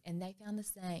trainees, and they found the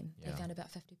same. They found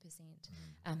about 50%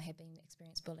 had been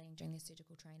experienced bullying during their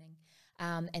surgical training.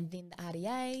 And then the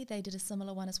RDA, they did a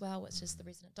similar one as well, which is the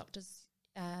Resident Doctors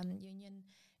Union.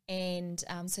 And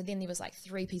so then there was like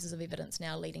 3 pieces of evidence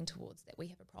now leading towards that we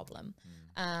have a problem.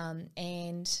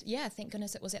 And yeah, thank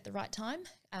goodness it was at the right time.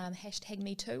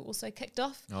 #MeToo also kicked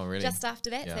off just after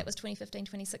that. So that was 2015,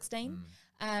 2016.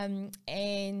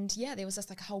 And yeah, there was just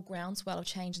like a whole groundswell of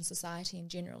change in society in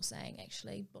general saying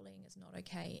actually bullying is not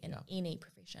okay in any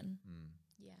profession.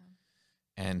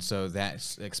 And so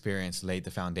that experience laid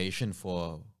the foundation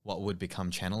for what would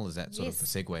become Channel. Is that sort of the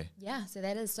segue? Yeah, so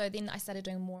that is. So then I started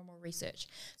doing more and more research.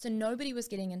 So nobody was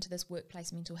getting into this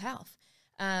workplace mental health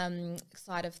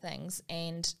side of things,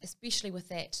 and especially with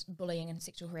that bullying and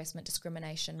sexual harassment,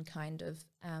 discrimination kind of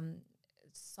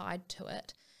side to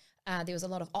it. There was a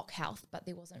lot of OC health, but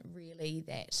there wasn't really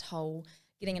that whole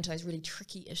getting into those really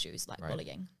tricky issues like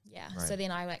bullying. Yeah. So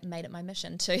then I made it my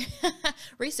mission to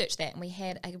research that. And we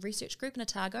had a research group in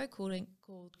Otago called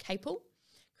CAPL,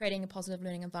 Creating a Positive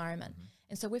Learning Environment.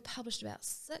 And so we've published about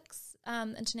 6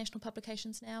 international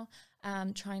publications now,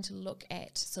 trying to look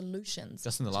at solutions.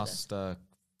 Just in the last...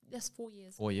 Just 4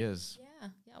 years. 4 years. Yeah,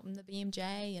 in the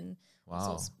BMJ and all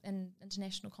sorts, and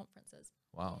international conferences.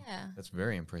 Wow. Yeah. That's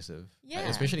very impressive. Yeah.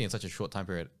 Especially in such a short time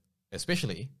period.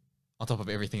 Especially on top of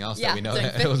everything else that we know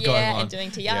that was going on. And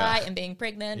doing TI and being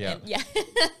pregnant. And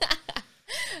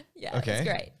Okay. It's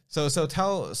great.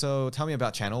 So tell me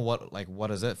about Channel.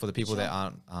 What is it for the people that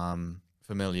aren't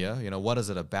familiar? You know, what is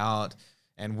it about,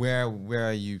 and where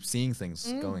are you seeing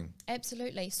things going?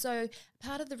 Absolutely. So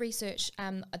part of the research,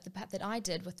 the part that I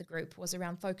did with the group was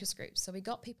around focus groups. So we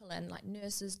got people in like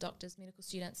nurses, doctors, medical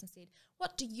students, and said,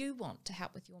 what do you want to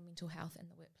help with your mental health in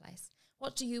the workplace?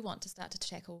 What do you want to start to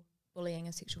tackle bullying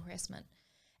and sexual harassment?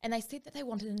 And they said that they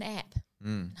wanted an app.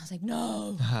 And I was like,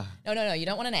 no, you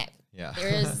don't want an app. Yeah.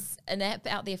 There is an app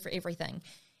out there for everything.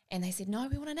 And they said, no,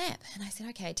 we want an app. And I said,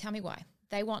 okay, tell me why.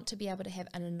 They want to be able to have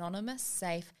an anonymous,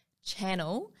 safe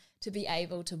channel to be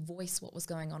able to voice what was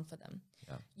going on for them.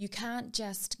 Yeah. You can't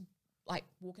just like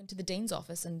walk into the dean's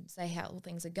office and say how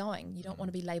things are going. You don't want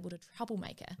to be labelled a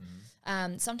troublemaker.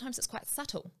 Sometimes it's quite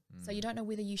subtle. So you don't know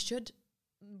whether you should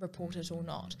report it or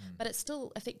not, but it's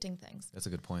still affecting things. That's a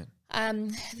good point.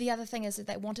 The other thing is that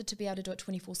they wanted to be able to do it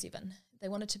 24/7. They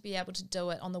wanted to be able to do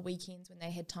it on the weekends when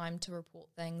they had time to report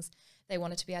things. They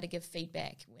wanted to be able to give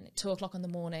feedback when at 2:00 in the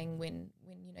morning, when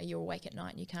you know you're awake at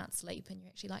night and you can't sleep, and you're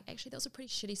actually like, actually that was a pretty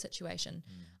shitty situation.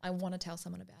 I want to tell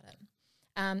someone about it.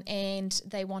 And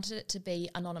they wanted it to be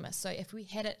anonymous. So if we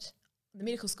had it, the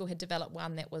medical school had developed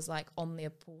one that was like on their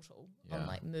portal, on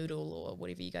like Moodle or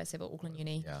whatever you guys have at Auckland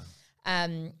Uni. Yeah.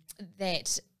 And they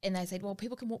said, well,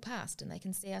 people can walk past and they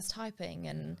can see us typing,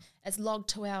 and it's logged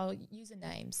to our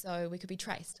username, so we could be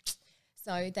traced.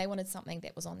 So they wanted something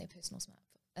that was on their personal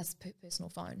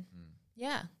phone.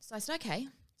 Yeah. So I said, okay.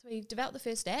 So we developed the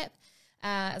first app.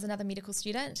 As another medical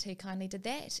student who kindly did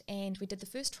that, and we did the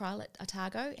first trial at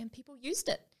Otago, and people used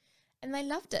it and they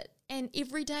loved it, and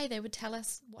every day they would tell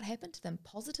us what happened to them,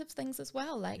 positive things as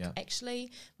well, like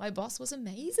actually my boss was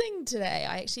amazing today,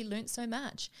 I actually learnt so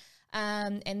much.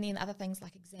 And then other things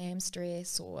like exam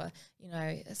stress, or you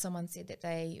know, someone said that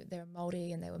they're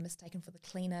Māori and they were mistaken for the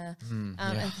cleaner,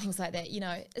 and things like that. You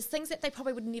know, it's things that they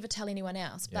probably would never tell anyone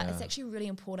else, but it's actually really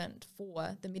important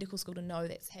for the medical school to know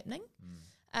that's happening.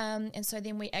 And so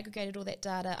then we aggregated all that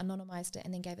data, anonymised it,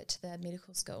 and then gave it to the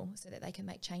medical school so that they can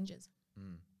make changes.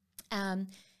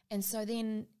 And so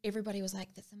then everybody was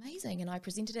like, that's amazing. And I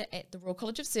presented it at the Royal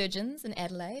College of Surgeons in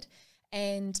Adelaide,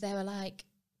 and they were like,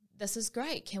 this is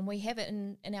great. Can we have it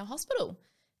in our hospital?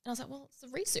 And I was like, well, it's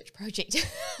a research project.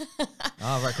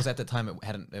 Oh, right, because at the time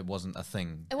it wasn't a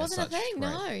thing. It wasn't such, a thing,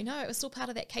 right? no. It was still part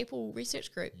of that Capel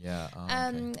research group. Yeah.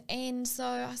 Okay. And so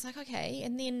I was like, okay.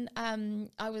 And then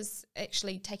I was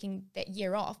actually taking that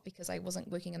year off because I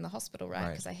wasn't working in the hospital, right?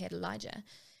 Because I had Elijah.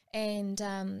 And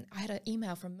I had an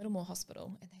email from Middlemore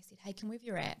Hospital, and they said, hey, can we have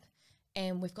your app?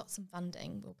 And we've got some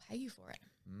funding. We'll pay you for it.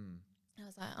 And I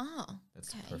was like, oh,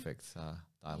 that's okay. a perfect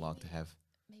dialogue to have.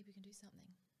 Maybe we can do something.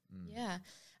 Yeah.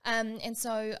 And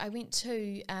so I went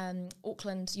to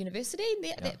Auckland University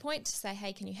at that point to say,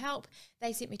 hey, can you help?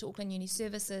 They sent me to Auckland Uni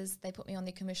Services. They put me on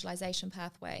their commercialisation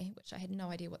pathway, which I had no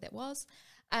idea what that was,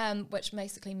 which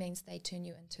basically means they turn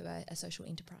you into a social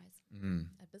enterprise,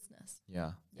 a business.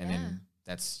 Yeah. And then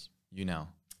that's you now.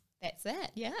 That's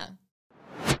it, yeah.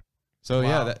 So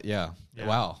Wow.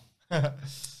 Wow.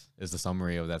 Is the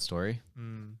summary of that story.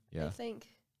 Yeah. I think,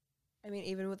 I mean,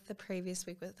 even with the previous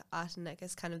week with Art and Nick,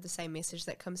 it's kind of the same message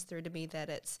that comes through to me, that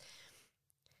it's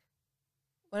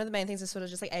one of the main things is sort of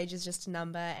just like age is just a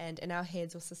number, and in our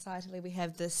heads or societally we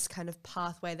have this kind of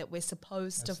pathway that we're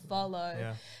supposed to follow.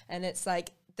 Yeah. And it's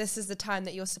like, this is the time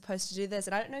that you're supposed to do this.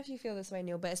 And I don't know if you feel this way,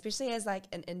 Neil, but especially as like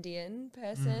an Indian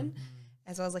person,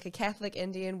 as well as like a Catholic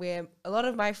Indian, where a lot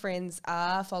of my friends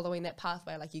are following that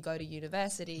pathway. Like you go to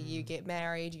university, you get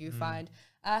married, you find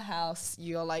a house,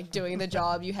 you're like doing the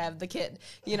job, you have the kid,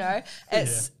 you know.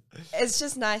 It's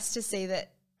just nice to see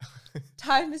that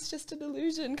time is just an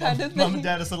illusion kind of thing. Mum and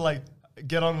dad are sort of like,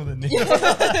 get on with it, Neil.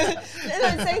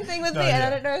 Same thing with me, and I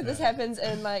don't know if this happens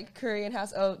in like Korean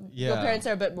house. Oh, your parents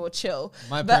are a bit more chill.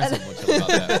 My parents are more chill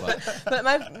about that. But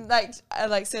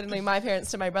my certainly my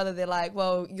parents to my brother, they're like,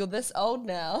 well, you're this old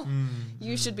now,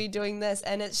 you should be doing this.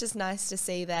 And it's just nice to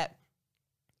see that,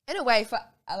 in a way, for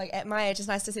like at my age, it's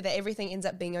nice to see that everything ends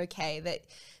up being okay, that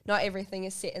not everything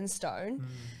is set in stone.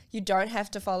 You don't have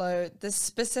to follow this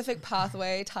specific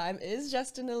pathway. Time is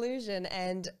just an illusion,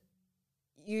 and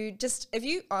you just, if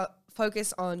you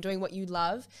focus on doing what you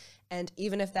love, and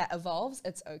even if that evolves,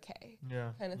 it's okay.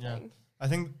 Kind of thing. I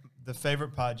think the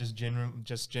favorite part, just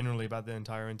generally about the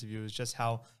entire interview, is just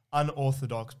how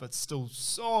unorthodox but still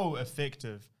so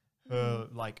effective her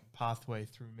like pathway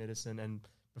through medicine and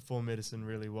before medicine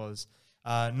really was.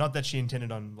 Not that she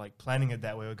intended on like planning it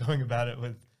that way or going about it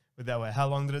with that way. How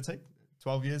long did it take?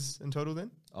 12 years in total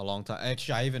then? A long time.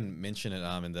 Actually, I even mentioned it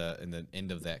in the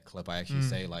end of that clip. I actually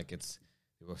say like it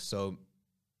was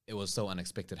so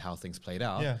unexpected how things played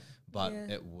out. But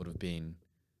it would have been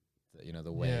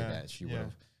the way that she would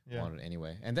have wanted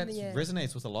anyway. And that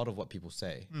resonates with a lot of what people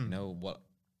say. You know, what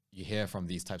you hear from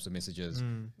these types of messages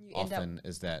often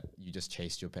is that you just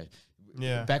chased your passion.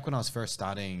 Back when I was first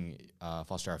starting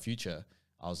Foster Our Future,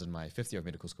 I was in my 5th year of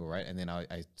medical school, right? And then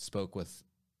I spoke with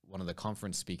one of the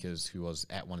conference speakers who was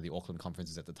at one of the Auckland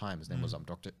conferences at the time. His name was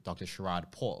Dr. Sharad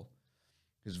Paul,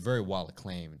 who's very well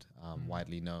acclaimed,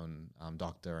 widely known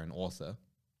doctor and author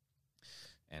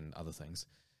and other things.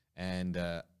 And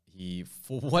he,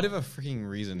 for whatever freaking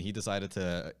reason, he decided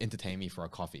to entertain me for a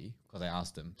coffee because I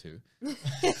asked him to.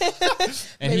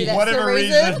 And Maybe that's whatever the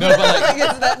reason. reason. No, but like,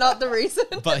 Is that not the reason?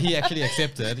 but he actually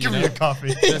accepted. Give me a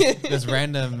coffee. This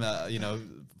random,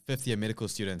 5th year medical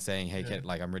student saying, "Hey,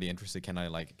 I'm really interested. Can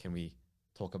we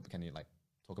talk? Can you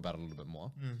talk about it a little bit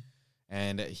more?"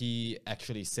 And he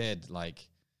actually said like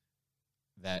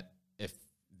that if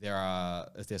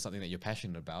there's something that you're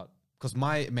passionate about, because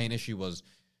my main issue was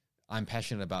I'm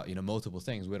passionate about, multiple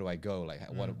things. Where do I go? Like,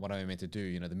 what am I meant to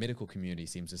do? The medical community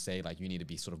seems to say like you need to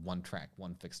be sort of one track,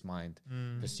 one fixed mind,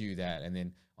 pursue that. And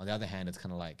then on the other hand, it's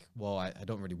kind of like, well, I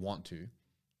don't really want to.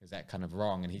 Is that kind of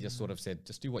wrong? And he just sort of said,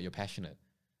 just do what you're passionate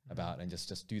about, and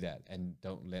just do that, and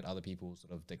don't let other people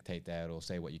sort of dictate that or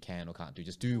say what you can or can't do.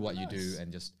 Just do what you do,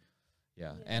 and just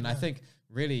And I think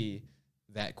really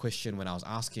that question, when I was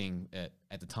asking it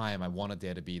at the time, I wanted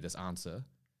there to be this answer: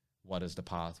 what is the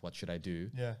path? What should I do?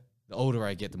 Yeah. The older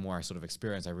I get, the more I sort of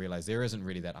experience, I realize there isn't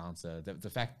really that answer. The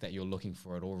fact that you're looking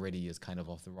for it already is kind of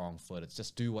off the wrong foot. It's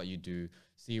just do what you do,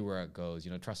 see where it goes,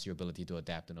 trust your ability to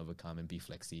adapt and overcome and be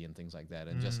flexy and things like that,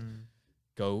 and just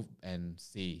go and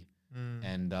see.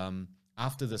 And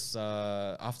after this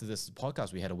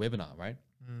podcast, we had a webinar, right?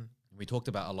 We talked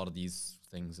about a lot of these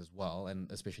things as well, and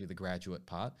especially the graduate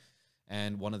part.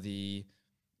 And one of the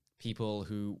people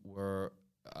who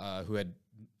had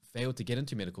failed to get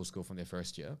into medical school from their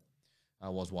first year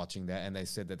was watching that, and they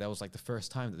said that was like the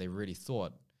first time that they really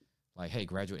thought like, hey,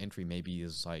 graduate entry maybe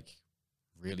is like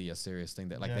really a serious thing,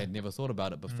 that like they'd never thought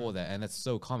about it before that. And it's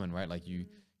so common, right? Like you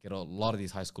get a lot of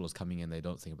these high schoolers coming in, they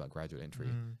don't think about graduate entry,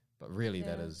 but really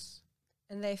that is.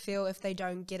 And they feel if they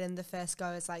don't get in the first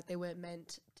go, it's like they weren't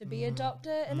meant to be a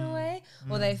doctor in a way.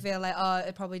 Or they feel like, oh,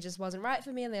 it probably just wasn't right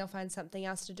for me, and they'll find something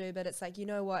else to do. But it's like, you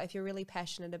know what, if you're really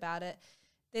passionate about it,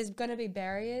 there's going to be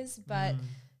barriers, but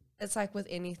it's like with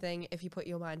anything, if you put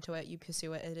your mind to it, you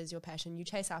pursue it, it is your passion, you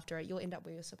chase after it, you'll end up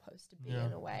where you're supposed to be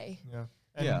in a way. Yeah.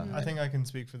 And I think I can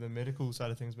speak for the medical side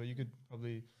of things, but you could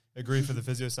probably agree for the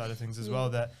physio side of things as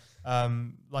well, that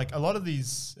like a lot of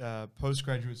these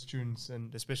postgraduate students,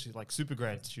 and especially like super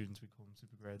grad students, we call them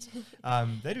super grads,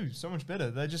 they do so much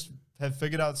better. They just have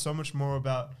figured out so much more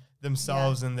about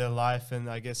themselves and their life. And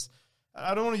I guess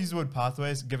I don't want to use the word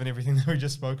pathways given everything that we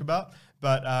just spoke about,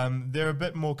 but they're a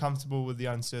bit more comfortable with the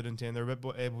uncertainty, and they're a bit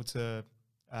more able to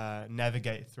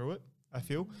navigate through it, I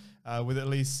feel, with at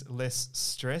least less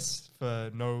stress for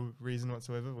no reason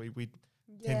whatsoever. We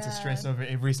tend to stress over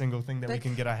every single thing that we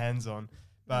can get our hands on,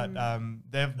 but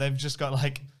they've just got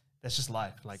like, that's just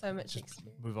life. Like so much just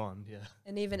experience. move on. Yeah.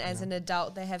 And even as an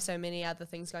adult, they have so many other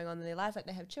things going on in their life. Like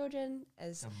they have children,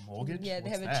 as A mortgage. yeah,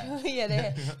 they What's have that? a child. Yeah,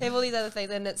 they have all these other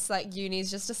things, and it's like uni's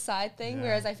just a side thing. Yeah.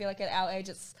 Whereas I feel like at our age,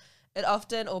 it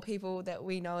often, or people that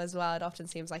we know as well, it often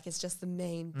seems like it's just the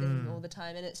main thing all the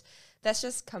time, and that's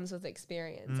just comes with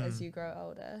experience as you grow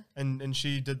older. And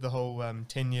she did the whole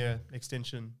 10-year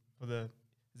extension for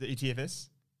is it ETFS?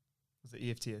 Was it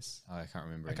EFTS? I can't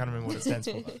remember. I can't remember what it stands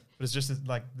for, but it's just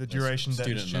like the duration that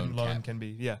student student loan loan cap. can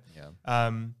be. Yeah.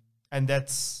 Yeah. And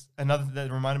that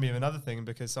reminded me of another thing,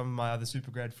 because some of my other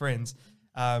super grad friends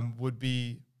would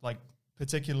be like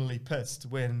particularly pissed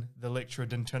when the lecturer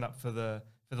didn't turn up for the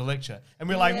lecture, and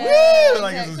we're like, Yeah, woo,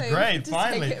 like this is exactly. great, Just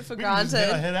finally. take it for We can just get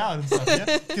granted. our head out and stuff,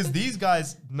 yeah, because these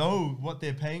guys know what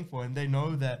they're paying for, and they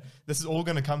know that this is all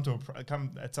going to come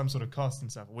come at some sort of cost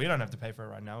and stuff. We don't have to pay for it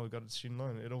right now. We've got a student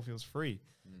loan; it all feels free.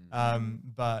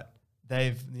 But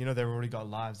they've already got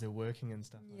lives. They're working and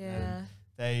stuff. Like that.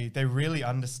 Yeah. They really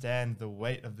understand the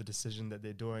weight of the decision that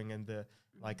they're doing, and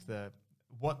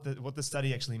what the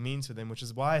study actually means for them, which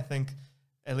is why I think,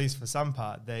 at least for some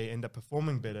part, they end up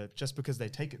performing better just because they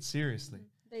take it seriously.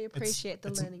 They appreciate the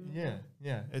learning more.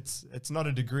 Yeah. It's not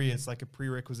a degree. It's like a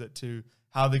prerequisite to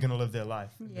how they're going to live their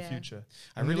life in the Yeah. future.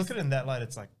 I And we really look at it in that light.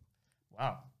 It's like,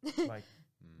 wow, like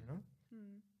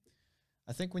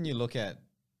I think when you look at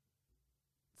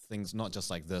things not just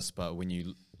like this, but when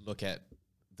you look at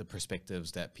the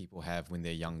perspectives that people have when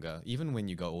they're younger, even when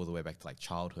you go all the way back to like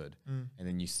childhood, and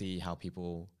then you see how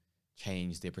people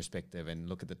change their perspective and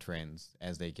look at the trends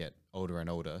as they get older and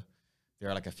older, there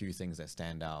are like a few things that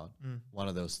stand out. One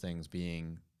of those things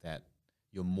being that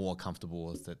you're more comfortable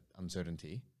with the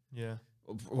uncertainty. Yeah.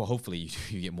 Well, hopefully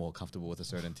you get more comfortable with the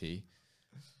certainty.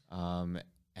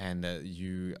 And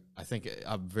you, I think,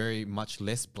 are very much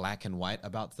less black and white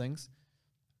about things.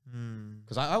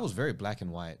 Because I was very black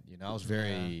and white, I was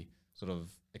very sort of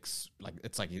like,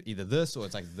 it's like either this or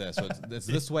it's like this, or it's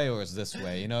this way or it's this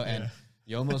way, and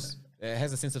you almost, it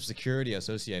has a sense of security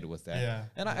associated with that. Yeah.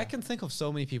 And I can think of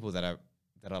so many people that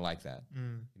are like that,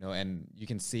 and you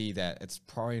can see that it's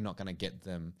probably not going to get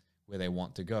them where they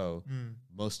want to go.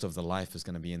 Most of the life is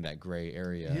going to be in that gray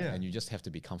area, and you just have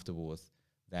to be comfortable with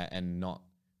that and not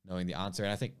knowing the answer.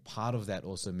 And I think part of that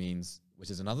also means, which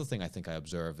is another thing I think I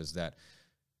observe, is that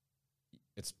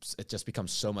it just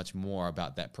becomes so much more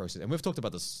about that process. And we've talked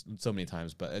about this so many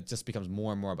times, but it just becomes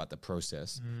more and more about the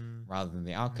process rather than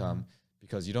the outcome,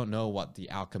 because you don't know what the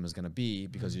outcome is going to be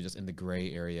because you're just in the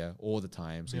gray area all the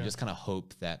time. So you just kind of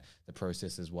hope that the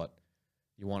process is what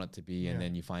you want it to be, and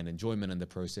then you find enjoyment in the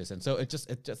process. And so it just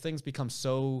things become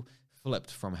so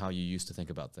flipped from how you used to think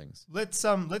about things. Let's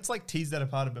like tease that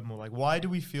apart a bit more. Like, why do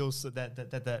we feel so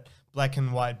that black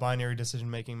and white binary decision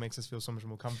making makes us feel so much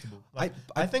more comfortable? Like,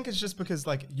 I think it's just because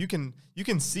like you can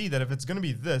see that if it's going to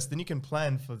be this, then you can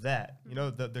plan for that. You know,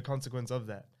 the consequence of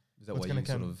that. Is that what's what going you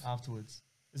to sort come of afterwards?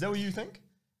 Is that what you think?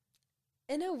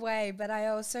 In a way, but I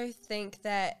also think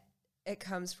that it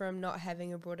comes from not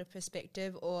having a broader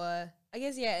perspective, or I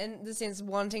guess, in the sense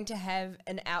wanting to have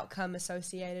an outcome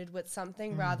associated with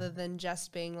something rather than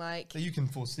just being like, That you can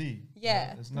foresee.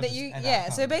 yeah, It's not that just you, an yeah.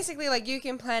 So outcome. basically, like you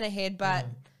can plan ahead, but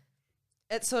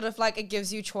it's sort of like it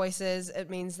gives you choices. It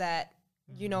means that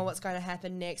you know what's going to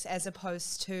happen next, as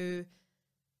opposed to,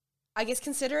 I guess,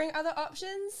 considering other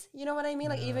options. You know what I mean?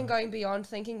 Like even going beyond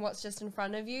thinking what's just in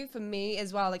front of you. For me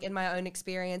as well, like in my own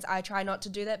experience, I try not to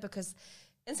do that because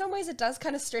in some ways it does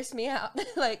kind of stress me out.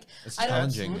 Like it's I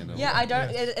don't, challenging, you know? yeah, I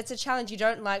don't. It's a challenge. You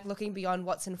don't like looking beyond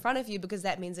what's in front of you because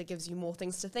that means it gives you more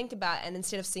things to think about. And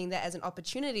instead of seeing that as an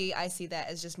opportunity, I see that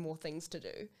as just more things to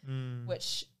do,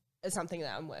 which is something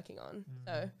that I'm working on.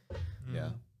 So Yeah.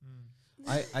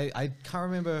 I can't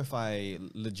remember if I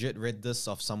legit read this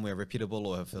off somewhere reputable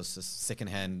or if it was just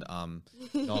secondhand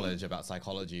knowledge about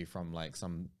psychology from like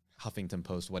some Huffington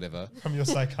Post, whatever. From your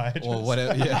psychiatrist. Or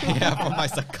whatever, yeah, from my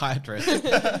psychiatrist.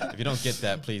 If you don't get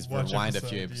that, please Watch rewind a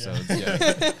few episode,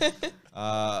 episodes.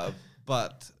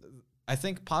 But I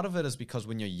think part of it is because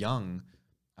when you're young,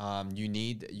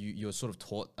 you're sort of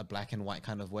taught a black and white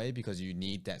kind of way because you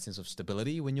need that sense of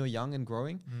stability when you're young and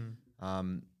growing.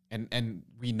 And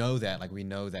we know that, like we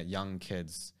know that young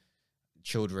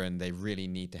children, they really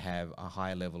need to have a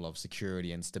high level of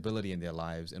security and stability in their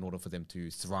lives in order for them to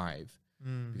thrive.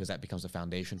 Because that becomes a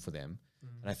foundation for them.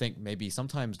 And I think maybe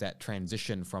sometimes that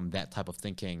transition from that type of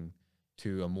thinking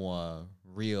to a more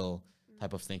real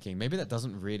type of thinking, maybe that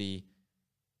doesn't really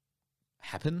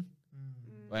happen,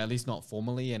 or at least not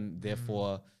formally, and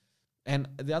therefore... And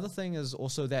the other thing is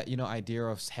also that, you know, idea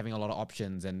of having a lot of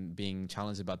options and being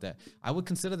challenged about that. I would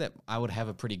consider that I would have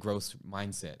a pretty growth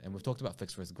mindset. And we've talked about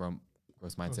fixed versus growth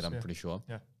mindset, I'm pretty sure.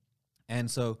 Yeah. And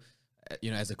so...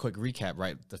 you know, as a quick recap,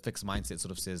 right, the fixed mindset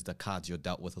sort of says the cards you're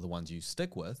dealt with are the ones you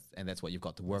stick with, and that's what you've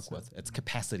got to work with. It's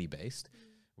capacity based,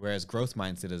 whereas growth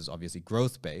mindset is obviously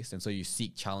growth based, and so you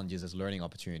seek challenges as learning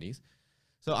opportunities.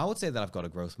 So I would say that I've got a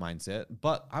growth mindset,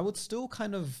 but I would still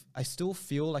I still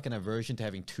feel like an aversion to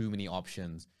having too many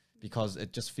options because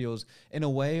it just feels, in a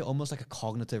way, almost like a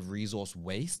cognitive resource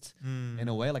waste. In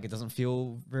a way, like it doesn't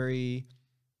feel very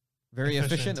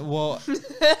efficient. Well,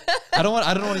 I don't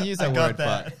want to use that word,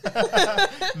 but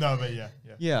no, but yeah.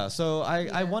 Yeah, so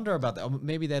I wonder about that.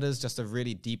 Maybe that is just a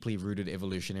really deeply rooted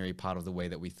evolutionary part of the way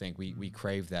that we think. We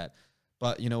crave that.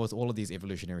 But, you know, with all of these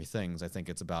evolutionary things, I think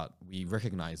it's about we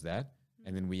recognize that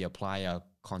and then we apply our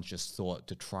conscious thought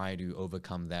to try to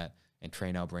overcome that and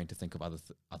train our brain to think of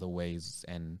other ways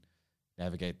and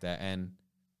navigate that. And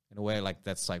in a way, like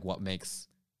that's like what makes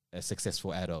a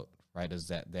successful adult, right, is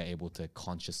that they're able to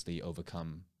consciously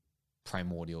overcome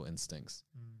primordial instincts.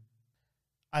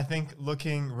 I think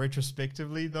looking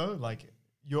retrospectively though, like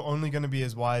you're only going to be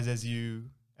as wise as you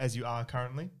are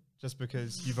currently, just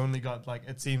because you've only got like,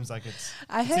 it seems like it's.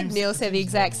 I heard Neil say the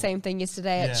exact same thing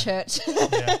yesterday at church.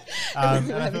 Yeah.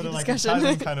 And I having thought a it like discussion.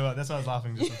 ties in kind of, that's why I was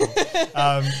laughing just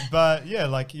before. But yeah,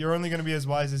 like you're only going to be as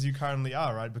wise as you currently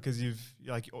are, right? Because you've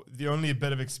like the only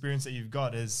bit of experience that you've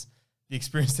got is the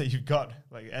experience that you've got,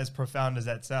 like as profound as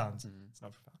that sounds. It's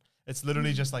not profound. It's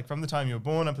literally just like from the time you were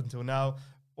born up until now,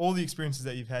 all the experiences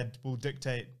that you've had will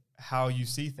dictate how you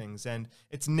see things, and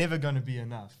it's never going to be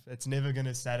enough. It's never going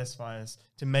to satisfy us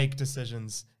to make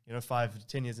decisions, 5 to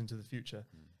 10 years into the future.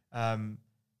 And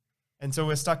so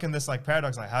we're stuck in this like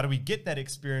paradox, like how do we get that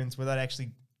experience without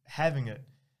actually having it?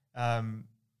 And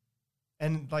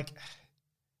like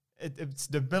it's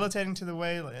debilitating to the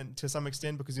way and to some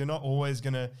extent, because you're not always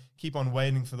going to keep on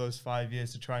waiting for those 5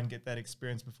 years to try and get that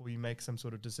experience before you make some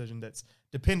sort of decision that's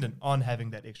dependent on having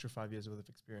that extra 5 years worth of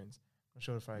experience. I'm not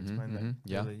sure if I explained that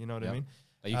clearly, you know what I mean?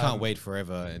 Like you can't wait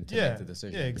forever and to make the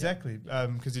decision. Yeah, exactly.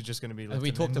 Because you're just going to be left we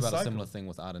in talked the about a cycle. similar thing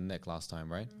with Art and Nick last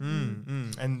time, right?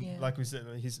 And like we said,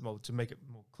 to make it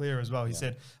more clear as well, he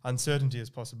said uncertainty is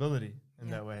possibility in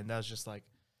that way. And that was just like,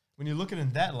 when you look at it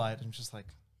in that light, I'm just like,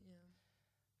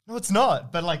 no, it's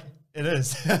not. But like, it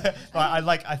is.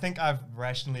 I think I've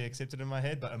rationally accepted it in my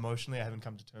head, but emotionally I haven't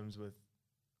come to terms with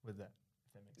that.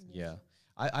 If that makes sense. Yeah.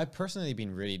 I've personally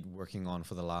been really working on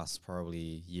for the last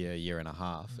probably year and a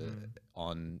half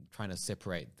on trying to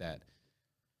separate that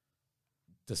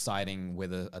deciding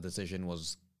whether a decision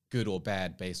was good or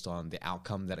bad based on the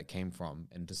outcome that it came from,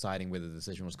 and deciding whether the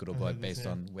decision was good or bad based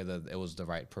on whether it was the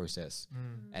right process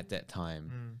at that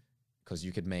time. Because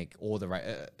you could make all the right.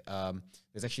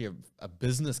 There's actually a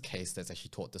business case that's actually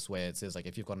taught this way. It says like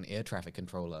if you've got an air traffic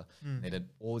controller, they did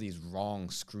all these wrong,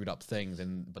 screwed up things,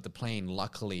 but the plane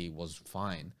luckily was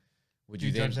fine. Would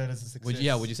you then judge that as a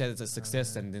success? Would you say it's a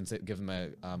success and then give them a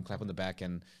clap on the back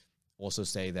and also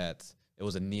say that it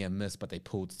was a near miss, but they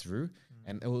pulled through?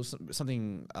 And it was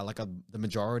something the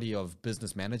majority of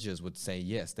business managers would say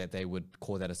yes, that they would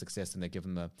call that a success and they give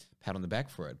them a pat on the back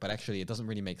for it. But actually, it doesn't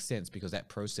really make sense because that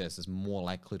process is more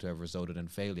likely to have resulted in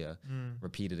failure,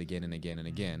 repeated again and again and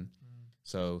again.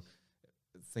 So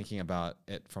thinking about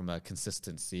it from a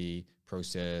consistency,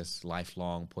 process,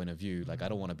 lifelong point of view, like I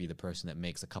don't want to be the person that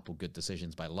makes a couple good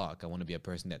decisions by luck. I want to be a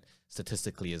person that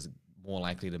statistically is more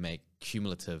likely to make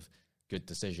cumulative good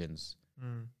decisions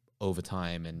over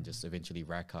time and just eventually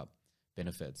rack up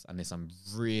benefits, unless I'm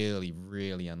really,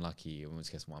 really unlucky, in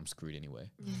which case, well, I'm screwed anyway.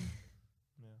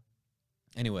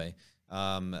 Anyway,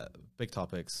 big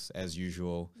topics as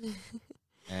usual.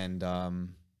 And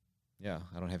yeah,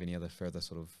 I don't have any other further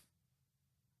sort of.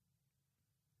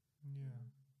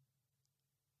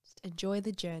 Just enjoy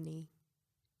the journey.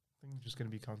 I think I'm just going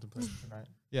to be contemplating tonight.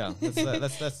 Yeah,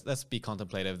 let's be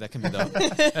contemplative. That can be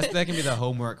the that can be the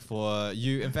homework for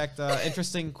you. In fact,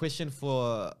 interesting question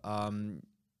for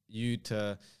you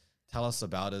to tell us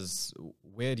about is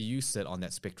where do you sit on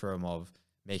that spectrum of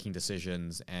making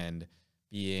decisions and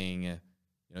being,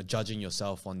 judging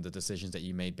yourself on the decisions that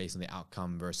you made based on the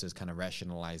outcome versus kind of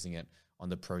rationalizing it on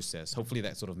the process. Hopefully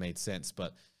that sort of made sense,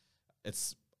 but I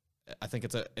think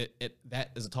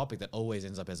that is a topic that always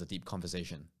ends up as a deep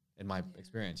conversation. In my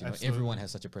experience, everyone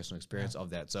has such a personal experience of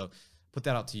that. So put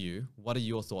that out to you. What are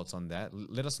your thoughts on that?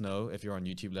 Let us know if you're on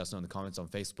YouTube. Let us know in the comments on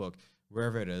Facebook,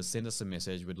 wherever it is. Send us a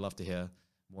message. We'd love to hear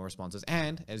more responses.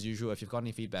 And as usual, if you've got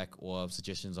any feedback or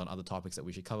suggestions on other topics that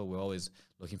we should cover, we're always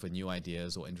looking for new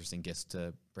ideas or interesting guests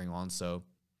to bring on. So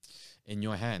in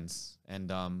your hands.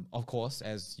 And of course,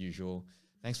 as usual,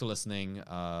 thanks for listening.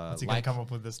 What's he going to come up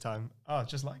with this time? Oh,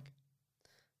 just like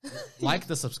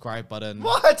the subscribe button.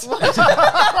 What?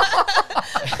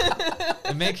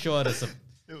 And make sure to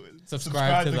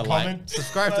subscribe to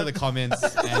the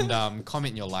comments and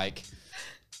comment your like.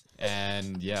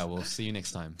 And yeah, we'll see you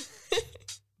next time.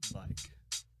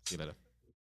 See you later.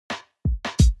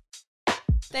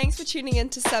 Thanks for tuning in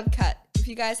to Subcut. If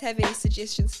you guys have any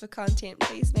suggestions for content,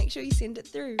 please make sure you send it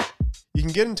through. You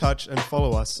can get in touch and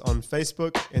follow us on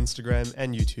Facebook, Instagram,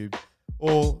 and YouTube,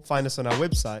 or find us on our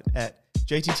website at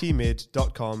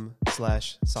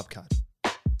jttmid.com/subcut.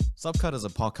 Subcut is a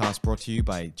podcast brought to you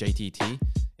by JTT.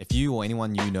 If you or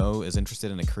anyone you know is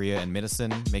interested in a career in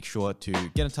medicine, make sure to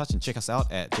get in touch and check us out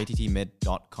at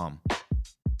jttmid.com.